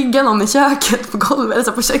kunde det ligga någon i köket på golvet eller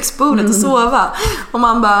så på köksbordet och sova. Och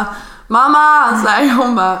man bara, mamma, så här,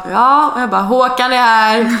 hon bara, ja, och jag bara, Håkan är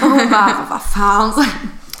här. Och hon bara, vad fan. Så här.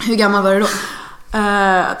 Hur gammal var du då?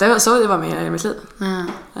 Det var med i mitt liv.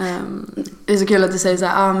 Det är så kul att du säger så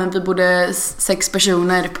här, men vi bodde 6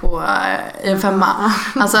 personer på en 5:a.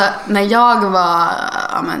 Alltså när jag var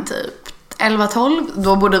typ 11-12,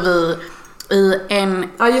 då bodde vi i en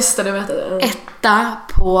etta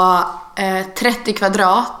på 30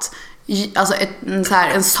 kvadrat. Alltså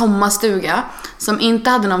en sommarstuga som inte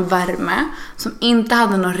hade någon värme, som inte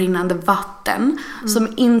hade någon rinnande vatten,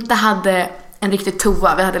 som inte hade en riktig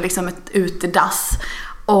toa. Vi hade liksom ett utedass.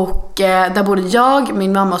 Och där bodde jag,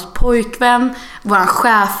 min mammas pojkvän, våran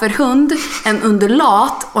schäferhund, en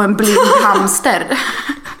undulat och en blind hamster.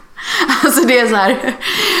 Alltså det är så här.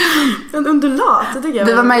 En undulat, det tycker jag.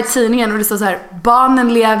 Vi var med i tidningen och det stod så här: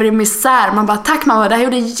 barnen lever i misär. Man bara, tack mamma, det här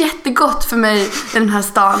gjorde jättegott för mig i den här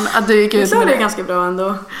stan att du gick ut med det. Är ganska bra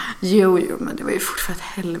ändå. Jo, men det var ju fortfarande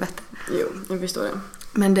helvete. Jo, jag förstår det.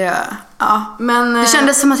 Men det, det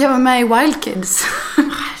kändes som att jag var med i Wild Kids.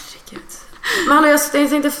 Herregud. Men hallå, jag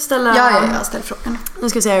tänkte ställa... Ja, jag ställer frågan. Nu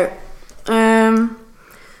ska vi se här.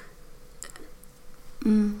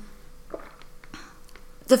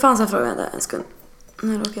 Det fanns en fråga, en sekund.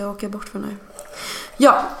 Nu råkar jag åka bort från nu.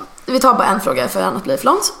 Ja, vi tar bara en fråga för annat blir för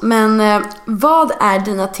långt. Men vad är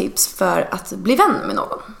dina tips för att bli vän med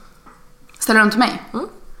någon? Ställer du dem till mig?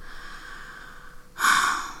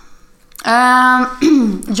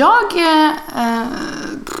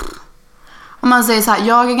 Om man säger så här,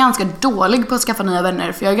 jag är ganska dålig på att skaffa nya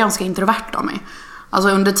vänner, för jag är ganska introvert av mig. Alltså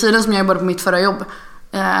under tiden som jag jobbade på mitt förra jobb,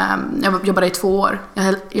 jag jobbade i 2 år.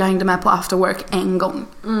 Jag hängde med på after work en gång.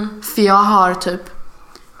 För jag har typ,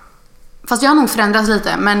 fast jag har nog förändrats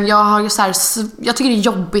lite, men jag har så här, jag tycker det är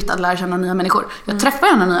jobbigt att lära känna nya människor. Jag träffar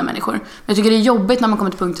gärna nya människor, men jag tycker det är jobbigt när man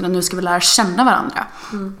kommer till punkten att nu ska vi lära känna varandra.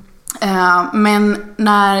 Men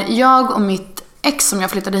när jag och mitt ex som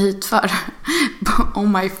jag flyttade hit för oh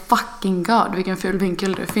my fucking god, vilken ful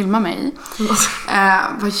vinkel du filmar mig i.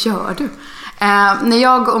 Vad gör du? När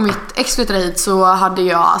jag och mitt ex flyttade hit så hade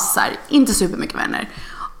jag så här, inte supermycket vänner.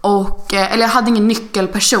 Eller jag hade ingen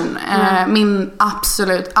nyckelperson. Min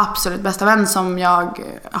absolut bästa vän som jag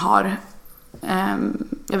har,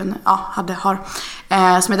 jag vet inte,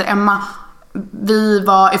 har, som heter Emma. Vi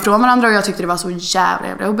var ifrån varandra och jag tyckte det var så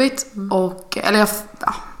jävla jobbigt.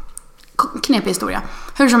 Knepig historia.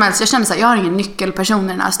 Hur som helst, jag kände så här, jag har ingen nyckelperson i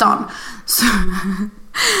den här stan.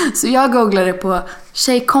 Så jag googlade på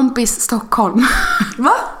tjejkompis Stockholm.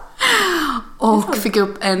 Va? Och fick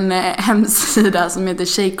upp en hemsida som heter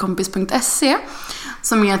tjejkompis.se,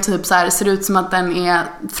 som är typ så här, ser ut som att den är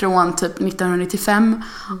från typ 1995.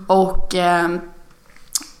 Och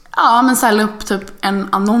men så här, la upp typ en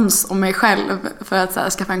annons om mig själv för att så här,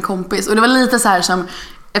 skaffa en kompis. Och det var lite så här som,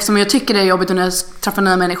 eftersom jag tycker det är jobbigt när jag träffar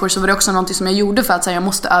nya människor, så var det också någonting som jag gjorde för att så här, jag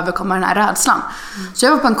måste överkomma den här rädslan. Så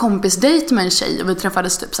jag var på en kompisdejt med en tjej och vi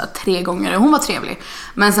träffades typ så här 3 gånger och hon var trevlig.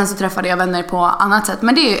 Men sen så träffade jag vänner på annat sätt.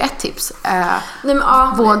 Men det är ju ett tips.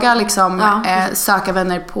 Våga liksom söka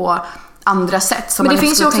vänner på andra sätt som men man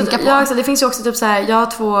inte ska tänka på. Ja, det finns ju också typ så här, jag har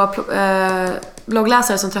 2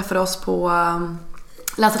 bloggläsare som träffade oss på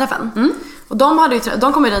läsarträffen. Och de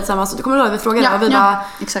kom ju dit tillsammans. Du kommer ihåg att vi frågade och vi bara,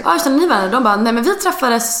 exakt. Ja, känner ni vänner? De bara, nej men vi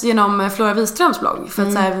träffades genom Flora Wiströms blogg. För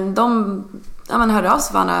att så här, man hörde av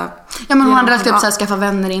sig varandra. Ja, men hon hade lagt upp så här, skaffa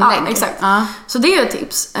vänner-inlägg. Ja, exakt. Så det är ju ett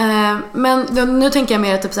tips. Men nu tänker jag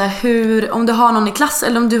mer typ så här, om du har någon i klass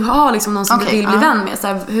eller om du har liksom någon som du vill bli vän med, så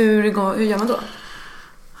här, hur gör man då?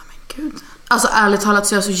 Men gud. Alltså ärligt talat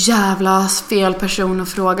så är jag så jävla fel person att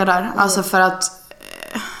fråga där. Alltså för att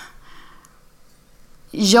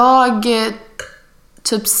jag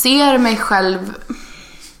typ ser mig själv.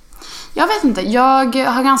 Jag vet inte, jag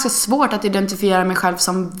har ganska svårt att identifiera mig själv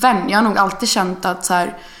som vän. Jag har nog alltid känt att så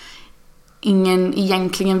här, ingen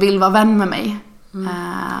egentligen vill vara vän med mig.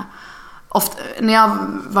 Ofta, när jag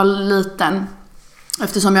var liten,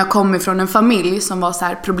 eftersom jag kom ifrån en familj som var så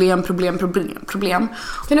här problem.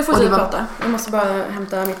 Kan du fortsätta prata? Jag måste bara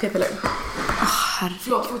hämta mitt p-piller. Herregud.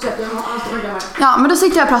 Förlåt, fortsätt. Jag har alltid varit gammal. Ja, men då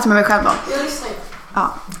sitter jag och pratar med mig själv då. Jag lyssnar ju.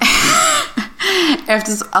 Ja.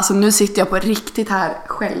 Alltså nu sitter jag på riktigt här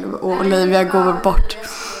själv och Olivia går bort.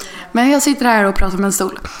 Men jag sitter här och pratar med en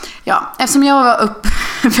stol. Ja, eftersom jag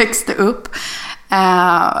växte upp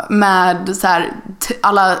med så här,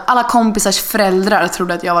 alla kompisars föräldrar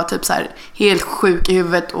trodde att jag var typ så här helt sjuk i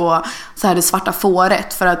huvudet och så här det svarta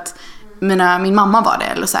fåret för att min mamma var det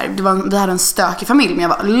eller så här, vi hade en stökig familj men jag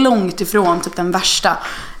var långt ifrån typ den värsta.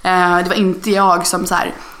 Det var inte jag som så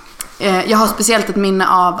här. Jag har speciellt ett minne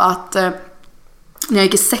av att när jag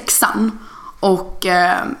gick i 6:an och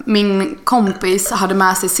min kompis hade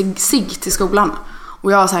med sig sig till skolan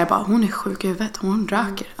och jag var så här, hon är sjuk i huvudet, hon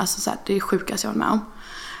röker. Alltså så här, det är sjukast jag var med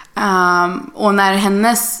om. Och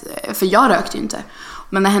när för jag rökte ju inte,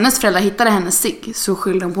 men när hennes föräldrar hittade hennes cigg så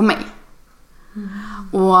skyllde de på mig.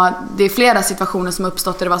 Och det är flera situationer som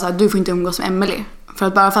uppstått där det var så här, du får inte umgås med Emily.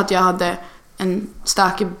 Bara för att jag hade en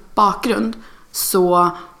stökig bakgrund så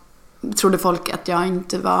trodde folk att jag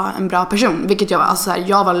inte var en bra person, vilket jag var. Alltså så här,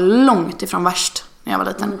 jag var långt ifrån värst när jag var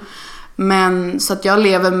liten. Men så att jag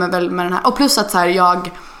lever med den här. Och plus att så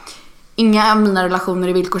här, inga av mina relationer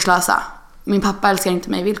är villkorslösa. Min pappa älskar inte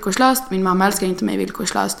mig villkorslöst, min mamma älskar inte mig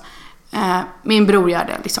villkorslöst. Min bror gör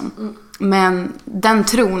det liksom. Men den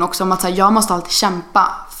tron också om att så här, jag måste alltid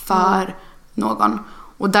kämpa för någon.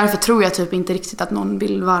 Och därför tror jag typ inte riktigt att någon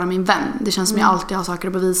vill vara min vän. Det känns som jag alltid har saker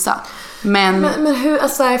att bevisa. Men hur,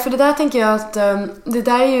 alltså, för det där tänker jag att det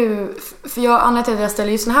där är ju, för anledningen till att jag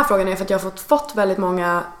ställer just den här frågan är för att jag har fått väldigt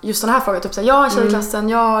många just den här frågan, typ så här, jag har en tjej i klassen,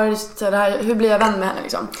 jag har just det här, hur blir jag vän med henne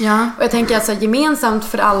liksom. Ja. Och jag tänker att så här, gemensamt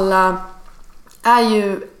för alla är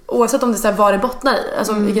ju, oavsett om det är så här, vad det bottnar i,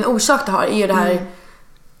 alltså vilken orsak det har, är ju det här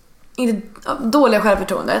dåliga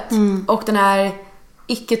självförtroendet och den här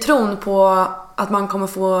icke-tron på att man kommer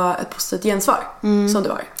få ett positivt gensvar som du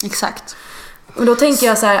har. Exakt. Och då tänker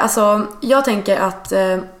jag så här, alltså jag tänker att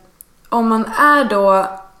om man är då,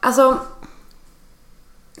 alltså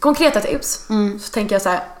konkreta tips så tänker jag så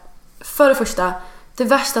här, för det första, det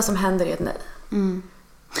värsta som händer är ett nej.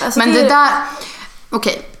 Alltså, men det där,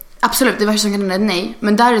 okej, absolut, det värsta som kan hända är ett nej,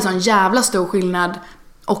 men där är det sån jävla stor skillnad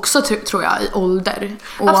också tror jag i ålder.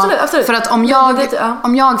 Och absolut. För att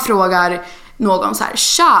om jag frågar någon så här,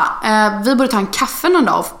 tja, vi borde ta en kaffe någon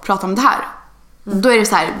dag och prata om det här. Då är det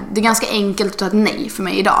så här, det är ganska enkelt att ta ett nej för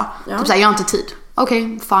mig idag. Typ så här, jag har inte tid.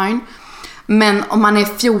 Okej, fine. Men om man är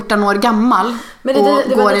 14 år gammal men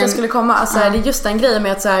det var det jag skulle komma. Alltså, det är just den grejen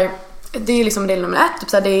med att så här, det är liksom del nummer 1. Typ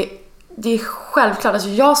så här, det är självklart. Alltså,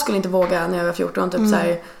 jag skulle inte våga när jag var 14 typ så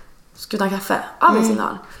här, skulle ta en kaffe av en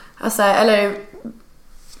signal. Alltså, eller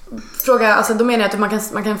fråga, alltså då menar jag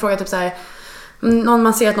att man kan fråga typ så här, någon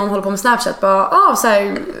man ser att någon håller på med Snapchat bara, så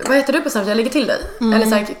här, vad heter du på Snapchat? Jag lägger till dig. Eller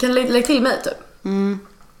så här, kan du lägga till mig typ.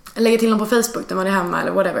 Lägga till någon på Facebook när man är hemma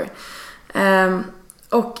eller whatever.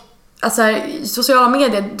 Och alltså sociala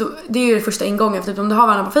medier, det är ju det första ingången. För typ, om du har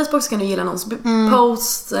varandra på Facebook så kan du gilla någons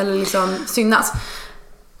post eller liksom synas.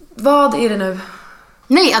 Vad är det nu?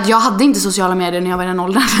 Nej, att jag hade inte sociala medier när jag var i den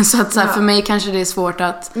åldern. Så att så här, för mig kanske det är svårt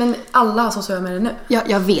att... Men alla har sociala medier nu. Ja,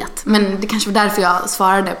 jag vet. Men det kanske var därför jag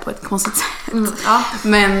svarade på ett konstigt sätt.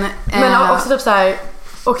 Men också typ så här,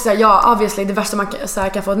 och så här, ja, obviously det värsta man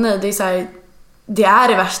kan få ett nej, det är så här, det är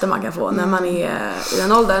det värsta man kan få när man är i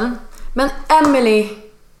den åldern. Men Emily,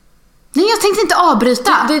 nej, jag tänkte inte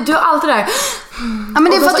avbryta. Du har alltid där. Ja, men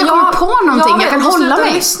det är för att jag kommer på någonting. Jag kan hålla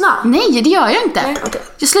mig. Lyssna. Nej, det gör jag inte. Nej, okay.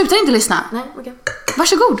 Jag slutar inte lyssna. Nej, okej.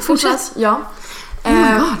 Varsågod, fortsätt. Ja. Oh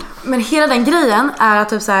my God. Men hela den grejen är att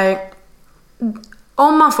typ så här,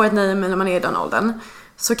 om man får ett nej när man är i den åldern,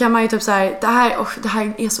 så kan man ju typ så här, det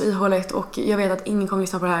här är så ihåligt och jag vet att ingen kommer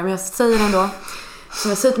lyssna på det här, men jag säger det ändå.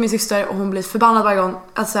 som jag säger till min syster och hon blir förbannad varje gång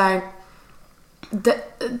att så här,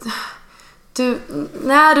 du,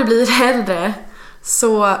 när du blir äldre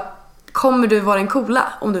så kommer du vara en coola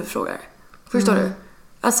om du frågar. Förstår du?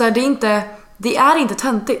 Alltså det är inte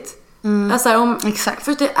töntigt. Alltså Exakt.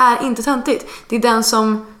 För det är inte töntigt. Det är den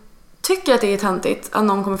som tycker att det är töntigt att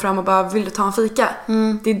någon kommer fram och bara vill du ta en fika.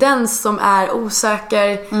 Det är den som är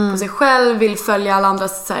osäker på sig själv, vill följa alla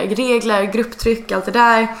andras så här, regler, grupptryck, allt det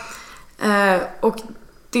där. Och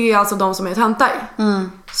det är alltså de som är töntar.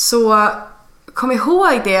 Så kom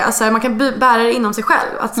ihåg det, alltså man kan bära det inom sig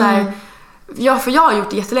själv att så här, för jag har gjort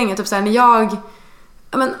det jättelänge typ så här,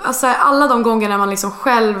 när alltså alla de gångerna man liksom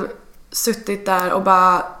själv suttit där och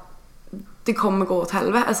bara det kommer gå åt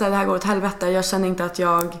helvete, alltså det här går åt helvete, jag känner inte att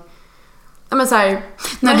jag så här,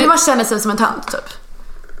 när man känner sig som en tönt typ.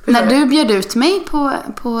 När du bjöd ut mig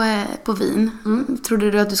på vin,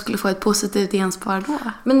 trodde du att du skulle få ett positivt gensvar då?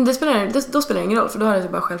 Men då spelar det ingen roll, för då har jag så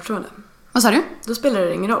bra självförtroende. Vad sa du? Då spelar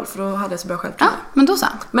det ingen roll, för då hade jag så bra självförtroende. Ja, men då så.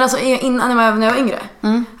 Men alltså innan när jag var yngre,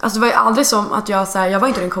 alltså det var ju aldrig som att jag så här, jag var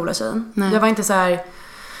inte den coola tjejen. Nej. Jag var inte så här,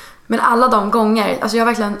 men alla de gånger, alltså jag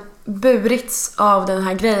har verkligen burits av den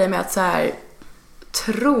här grejen med att så här,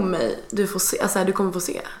 tro mig, du får se, alltså du kommer få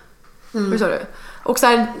se. Förstår du? Och så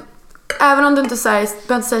här, även om du inte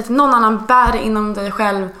behöver säga till någon annan, bär det inom dig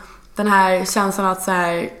själv den här känslan att så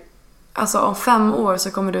här, alltså om 5 år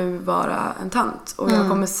så kommer du vara en tant och jag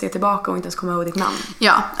kommer se tillbaka och inte ens komma ihåg ditt namn.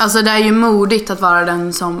 Ja, alltså det är ju modigt att vara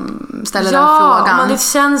den som ställer den frågan. Ja, men det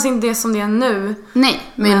känns inte det som det är nu.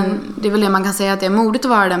 Nej, men det är väl det man kan säga, att det är modigt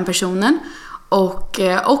att vara den personen. Och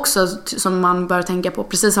också som man bör tänka på,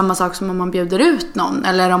 precis samma sak som om man bjuder ut någon.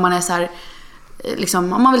 Eller om man är så här,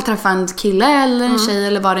 liksom, om man vill träffa en kille eller en tjej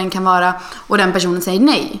eller vad det än kan vara, och den personen säger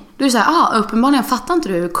nej. Du är så här, uppenbarligen fattar inte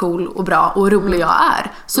du hur cool och bra och rolig jag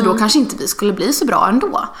är. Så då kanske inte vi skulle bli så bra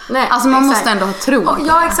ändå. Nej, alltså man måste ändå ha tro. Och,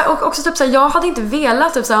 ja, exakt. Och också typ så här, jag hade inte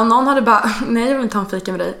velat typ så här, om någon hade bara, nej jag vill inte ta en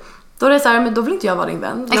fika med dig. Då är det så här, men då vill inte jag vara din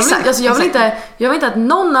vän. Jag vill inte att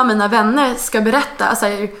någon av mina vänner ska berätta, alltså,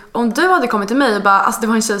 om du hade kommit till mig och bara, alltså det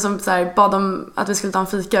var en tjej som så här, bad om att vi skulle ta en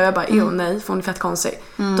fika och jag bara, nej, för hon är fett konstig.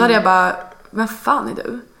 Då hade jag bara, men fan är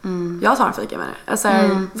du? Jag tar en fika med dig. Alltså,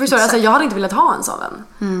 förstår du? Alltså, jag hade inte velat ha en sån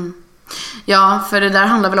vän. Ja, för det där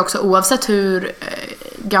handlar väl också, oavsett hur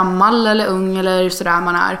gammal eller ung eller sådär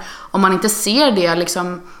man är, om man inte ser det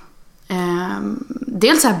liksom,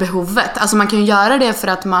 dels här behovet, alltså man kan ju göra det för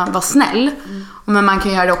att man var snäll, men man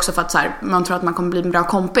kan göra det också för att så här, man tror att man kommer bli en bra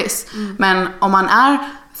kompis. Men om man är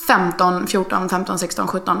 15, 14, 15, 16,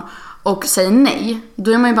 17 och säger nej,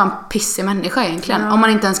 då är man ju bara en pissig människa egentligen. Om man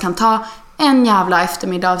inte ens kan ta en jävla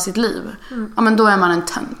eftermiddag av sitt liv, ja, men då är man en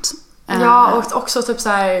tönt. Ja, och också typ så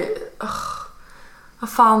här, vad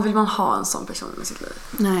fan vill man ha en sån person i sitt liv?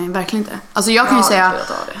 Nej, verkligen inte. Alltså jag kan ju säga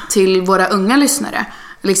till våra unga lyssnare,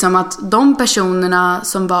 liksom att de personerna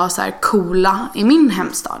som var så här coola i min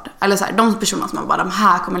hemstad, eller så här, de personerna som bara, de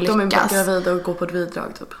här kommer lyckas. De är bara gravida och går på ett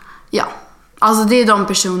bidrag typ. Ja. Alltså det är de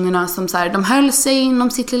personerna som så här, de höll sig inom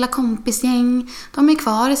sitt lilla kompisgäng. De är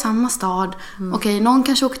kvar i samma stad. Okej, någon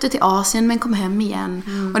kanske åkte till Asien men kom hem igen.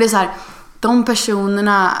 Och det är så här, de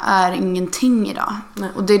personerna är ingenting idag. Nej.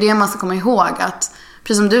 Och det är det man ska komma ihåg, att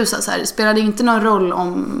precis som du sa så här, spelar det inte någon roll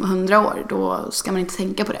om 100 år, då ska man inte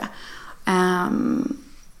tänka på det.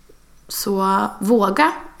 Så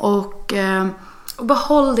våga och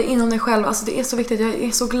behåll det inom dig själv. Alltså det är så viktigt. Jag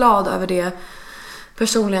är så glad över det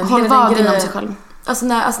personligen. Håll vad inom sig själv. Alltså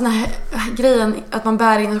när grejen att man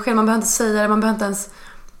bär inom sig själv, man behöver inte säga det,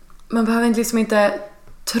 man behöver liksom inte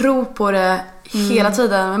tro på det hela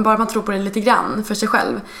tiden, men bara man tror på det lite grann för sig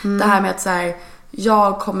själv. Det här med att så här,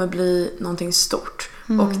 jag kommer bli någonting stort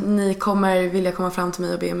och ni kommer vilja komma fram till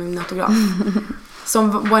mig och be om min autograf.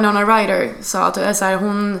 Som Winona Ryder sa, att så här,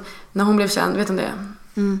 när hon blev känd, vet du det?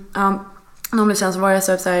 När hon blev känd så var det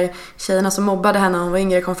så här, tjejerna som mobbade henne när hon var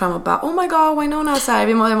yngre kom fram och bara, oh my god Winona, så här,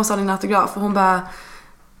 jag måste ha din autograf. Och hon bara,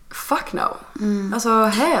 fuck no. Alltså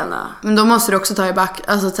henne. Men då måste du också ta i back,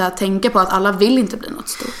 alltså så här, tänka på att alla vill inte bli något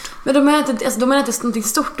stort. Men då menar jag inte någonting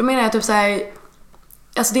stort. Då menar jag typ så här,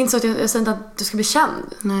 alltså det är inte så att jag säger inte att du ska bli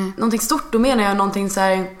känd. Nej. Någonting stort, då menar jag någonting så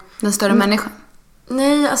här, den större människan.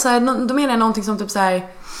 Nej, alltså då menar jag någonting som typ så här,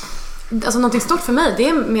 alltså någonting stort för mig, det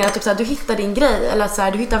är mer typ så här, du hittar din grej, eller så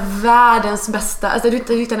här, du hittar världens bästa, alltså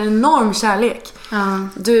du hittar en enorm kärlek.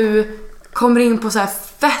 Du kommer in på så här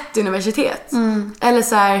fett universitet. Eller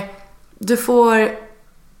så här, du får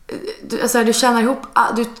alltså du tjänar ihop,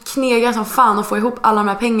 du knegar som fan och får ihop alla de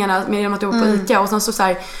här pengarna med genom att du är på ICA, och sen så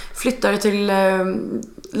här, flyttar du till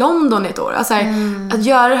London ett år. Alltså här, att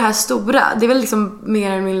göra det här stora, det är väl liksom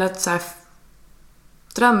mer eller mindre så här,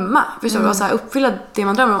 drömma, förstår du? Och så här uppfylla det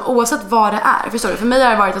man drömmer om, oavsett vad det är, förstår du? För mig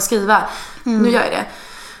har det varit att skriva, nu gör jag det.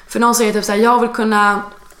 För någon säger typ så här, jag vill kunna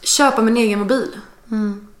köpa min egen mobil.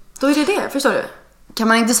 Då är det, förstår du? Kan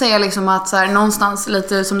man inte säga liksom att så här, någonstans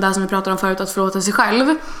lite som det här som vi pratade om förut, att förlåta sig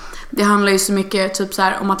själv, det handlar ju så mycket typ så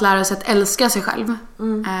här, om att lära sig att älska sig själv.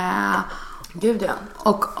 Gud, ja.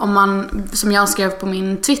 Och om man, som jag skrev på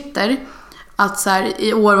min Twitter, att så här,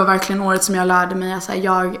 i år var verkligen året som jag lärde mig att så här,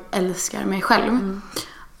 jag älskar mig själv.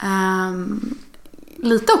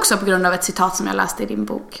 Lite också på grund av ett citat som jag läste i din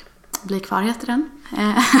bok. Bli kvar heter den.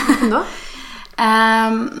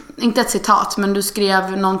 Inte ett citat, men du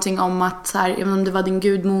skrev någonting om att så här, jag vet inte om det var din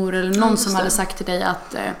gudmor eller någon som hade sagt till dig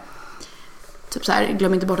att typ så här,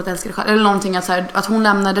 glöm inte bort att älska dig själv, eller någonting, att så här, att hon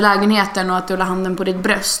lämnade lägenheten och att du la handen på ditt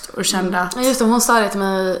bröst och kände att just det, hon sa det till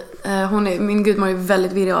mig. Min gudmor är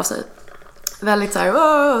väldigt virrig av sig, väldigt så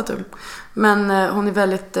här, typ. Men hon är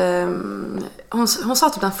väldigt hon sa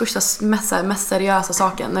typ den första mest seriösa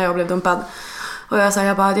saken när jag blev dumpad. Och jag sa,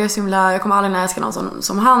 jag bara, jag kommer aldrig älska någon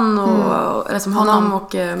som han och eller som honom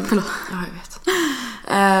och ja, jag vet.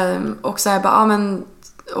 Och så jag bara, men,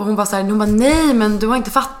 och hon bara nej, men du har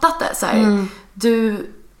inte fattat det så här.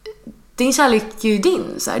 Din kärlek är ju din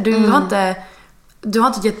så här. Du har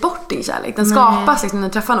inte gett bort din kärlek. Den skapas liksom när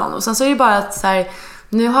du träffar någon. Och sen så är det bara att så här,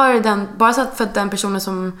 nu har den, bara så för att den personen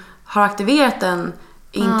som har aktiverat den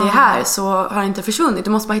inte är här, så har den inte försvunnit.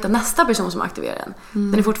 Du måste bara hitta nästa person som aktiverar den.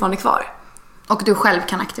 Den är fortfarande kvar. Och du själv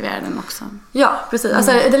kan aktivera den också. Ja, precis.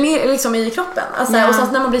 Alltså, den är liksom i kroppen. Alltså, och sen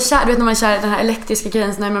när man blir kär, du vet när man är kär, den här elektriska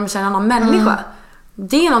grejen, när man blir kär en annan människa.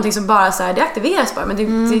 Det är någonting som bara så här, det aktiveras bara. Men det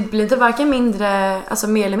blir inte varken mindre, alltså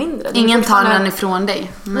mer eller mindre. Ingen tar den ifrån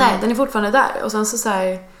dig. Nej, den är fortfarande där. Och sen så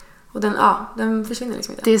här, och den försvinner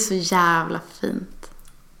liksom inte. Det är så jävla fint.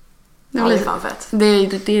 Det är fan fett. Det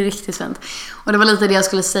är riktigt fint. Och det var lite det jag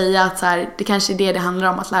skulle säga, att så här, det kanske är det handlar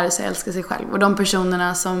om, att lära sig älska sig själv. Och de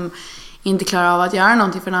personerna som inte klarar av att göra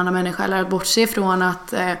någonting för en annan människa, eller att bortse från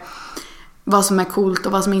att vad som är coolt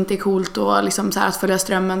och vad som inte är coolt, och liksom så här, att följa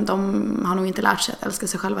strömmen, de har nog inte lärt sig att älska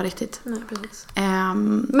sig själva riktigt. Nej, precis.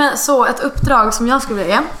 Men så ett uppdrag som jag skulle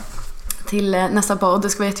vilja ge till nästa podd, det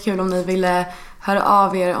skulle vara jättekul om ni ville höra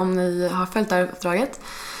av er om ni har följt det här uppdraget.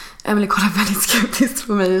 Emily kollar väldigt skeptiskt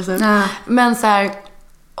på mig just nu. Ja. Men så här,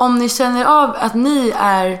 om ni känner av att ni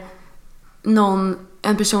är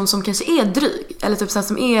en person som kanske är dryg, eller typ så här,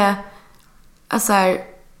 som är så här,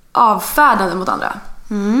 avfärdande mot andra.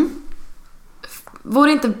 Vore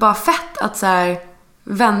det inte bara fett att så här,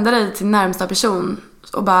 vända dig till närmsta person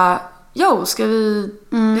och bara, ska vi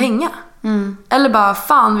hänga? Eller bara,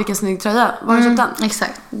 fan vilken snygg tröja, var har du köpt den?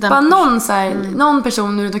 Exakt. Bara någon, så här, någon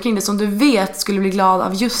person runt omkring dig som du vet skulle bli glad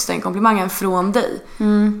av just den komplimangen från dig.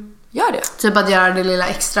 Gör det. Typ att göra det lilla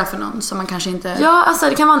extra för någon som man kanske inte... Ja, alltså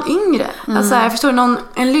det kan vara en yngre. Alltså, jag förstår,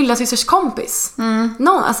 en lilla systers kompis.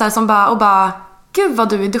 Någon alltså, som bara, gud vad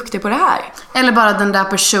du är duktig på det här. Eller bara den där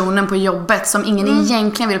personen på jobbet som ingen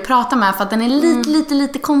egentligen vill prata med, för att den är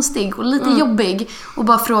lite konstig och lite jobbig, och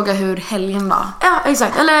bara fråga hur helgen var. Ja,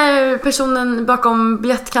 exakt. Eller personen bakom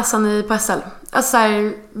biljettkassan på SL. Alltså,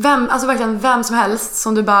 här, verkligen vem som helst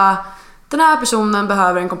som du bara, den här personen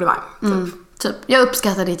behöver en komplimang. Typ, jag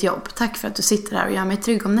uppskattar ditt jobb. Tack för att du sitter här och gör mig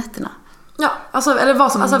trygg om nätterna. Ja, alltså, eller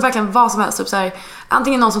vad som, alltså verkligen vad som helst. Typ så här,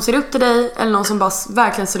 antingen någon som ser upp till dig, eller någon som bara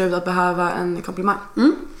verkligen ser ut att behöva en komplimang.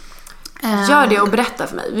 Gör det och berätta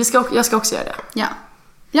för mig. Jag ska också göra det.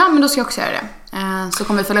 Ja, men då ska jag också göra det. Så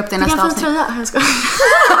kommer vi följa upp det i nästa avsnitt. Jag ska.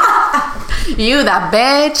 You that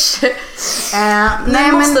bitch.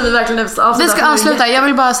 Nej, måste vi verkligen avsluta. Vi ska avsluta. Jag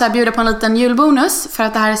vill bara så här, bjuda på en liten julbonus, för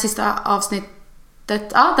att det här är sista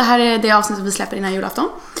avsnittet. Ja, det här är det avsnittet vi släpper innan julafton.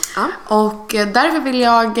 Och därför vill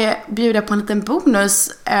jag bjuda på en liten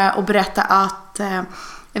bonus och berätta att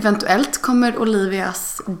eventuellt kommer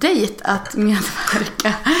Olivias dejt att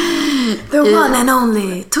medverka. The one and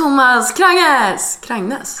only Thomas Krangnes.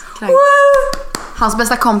 Hans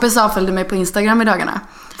bästa kompis avföljde mig på Instagram i dagarna.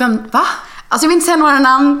 Vem? Va? Alltså jag vill inte säga några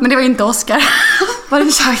namn, men det var inte Oscar. Var det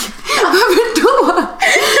jag? Varför då? Jag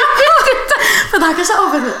vet inte. För han kanske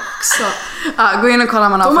avföljde mig också. Ja, gå in och kolla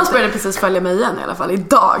om han avföljde. Thomas började precis följa mig igen i alla fall,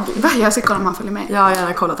 idag. Va? Jag ska kolla om han följer mig. Ja, jag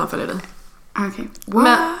har kollat att han följer dig. Okej.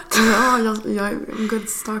 Men jag är en good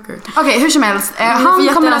stalker. Okej, hur som helst.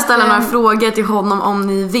 Han kommer att ställa några frågor till honom om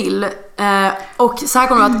ni vill. Och så här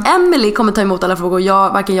kommer det att Emily kommer ta emot alla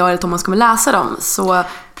frågor. Varken jag eller Thomas kommer läsa dem. Så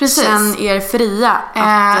känn er fria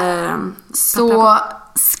att så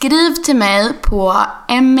skriv till mig på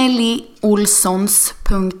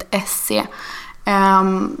emilyolsons.se.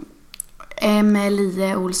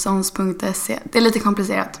 Emelieolssons.se. Det är lite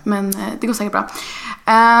komplicerat, men det går säkert bra.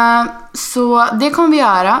 Så det kommer vi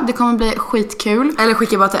göra. Det kommer bli skitkul. Eller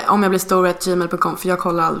skicka bara till omjagblirstor@gmail.com, för jag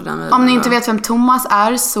kollar aldrig den. Om ni inte vet vem Thomas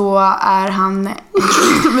är, så är han...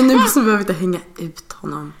 Men nu så behöver vi inte hänga ut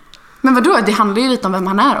honom. Men vadå? Det handlar ju lite om vem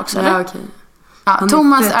han är också, eller? Ja, okej. Ja,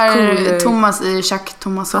 Thomas är Thomas i Chuck,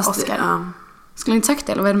 Thomas och Oscar. Ja. Skulle du inte sagt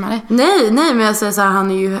det, eller vad är det med dig? Nej, men jag säger så här,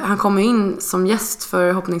 han kommer in som gäst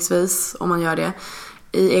förhoppningsvis, om man gör det,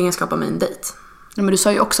 i egenskap av min dejt. Ja, men du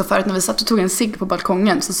sa ju också förut när vi satt och tog en cigg på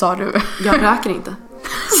balkongen, så sa du... Jag röker inte.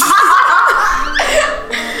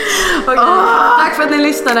 Okej, tack för att ni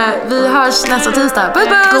lyssnade. Vi hörs nästa tisdag. Puss,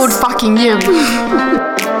 puss! God fucking jul!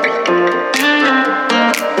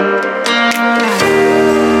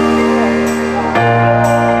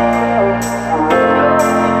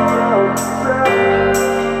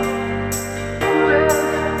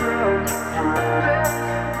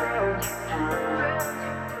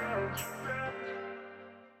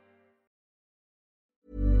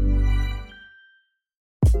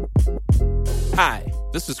 Hi,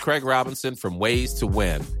 this is Craig Robinson from Ways to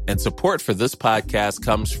Win, and support for this podcast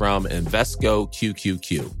comes from Invesco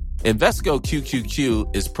QQQ. Invesco QQQ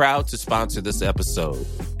is proud to sponsor this episode,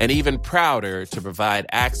 and even prouder to provide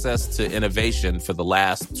access to innovation for the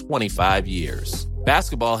last 25 years.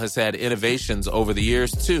 Basketball has had innovations over the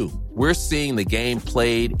years, too. We're seeing the game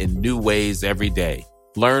played in new ways every day.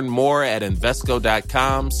 Learn more at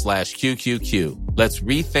Invesco.com/QQQ. Let's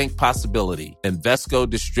rethink possibility. Invesco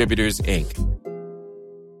Distributors, Inc.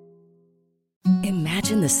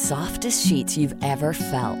 Imagine the softest sheets you've ever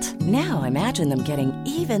felt. Now imagine them getting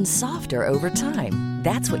even softer over time.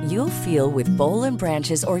 That's what you'll feel with Boll &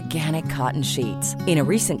 Branch's organic cotton sheets. In a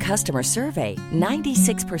recent customer survey,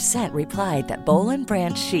 96% replied that Boll &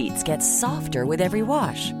 Branch sheets get softer with every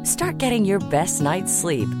wash. Start getting your best night's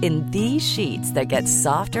sleep in these sheets that get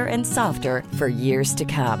softer and softer for years to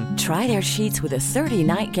come. Try their sheets with a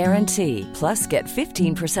 30-night guarantee. Plus, get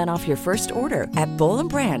 15% off your first order at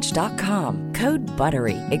bollandbranch.com. Code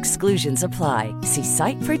BUTTERY. Exclusions apply. See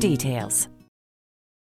site for details.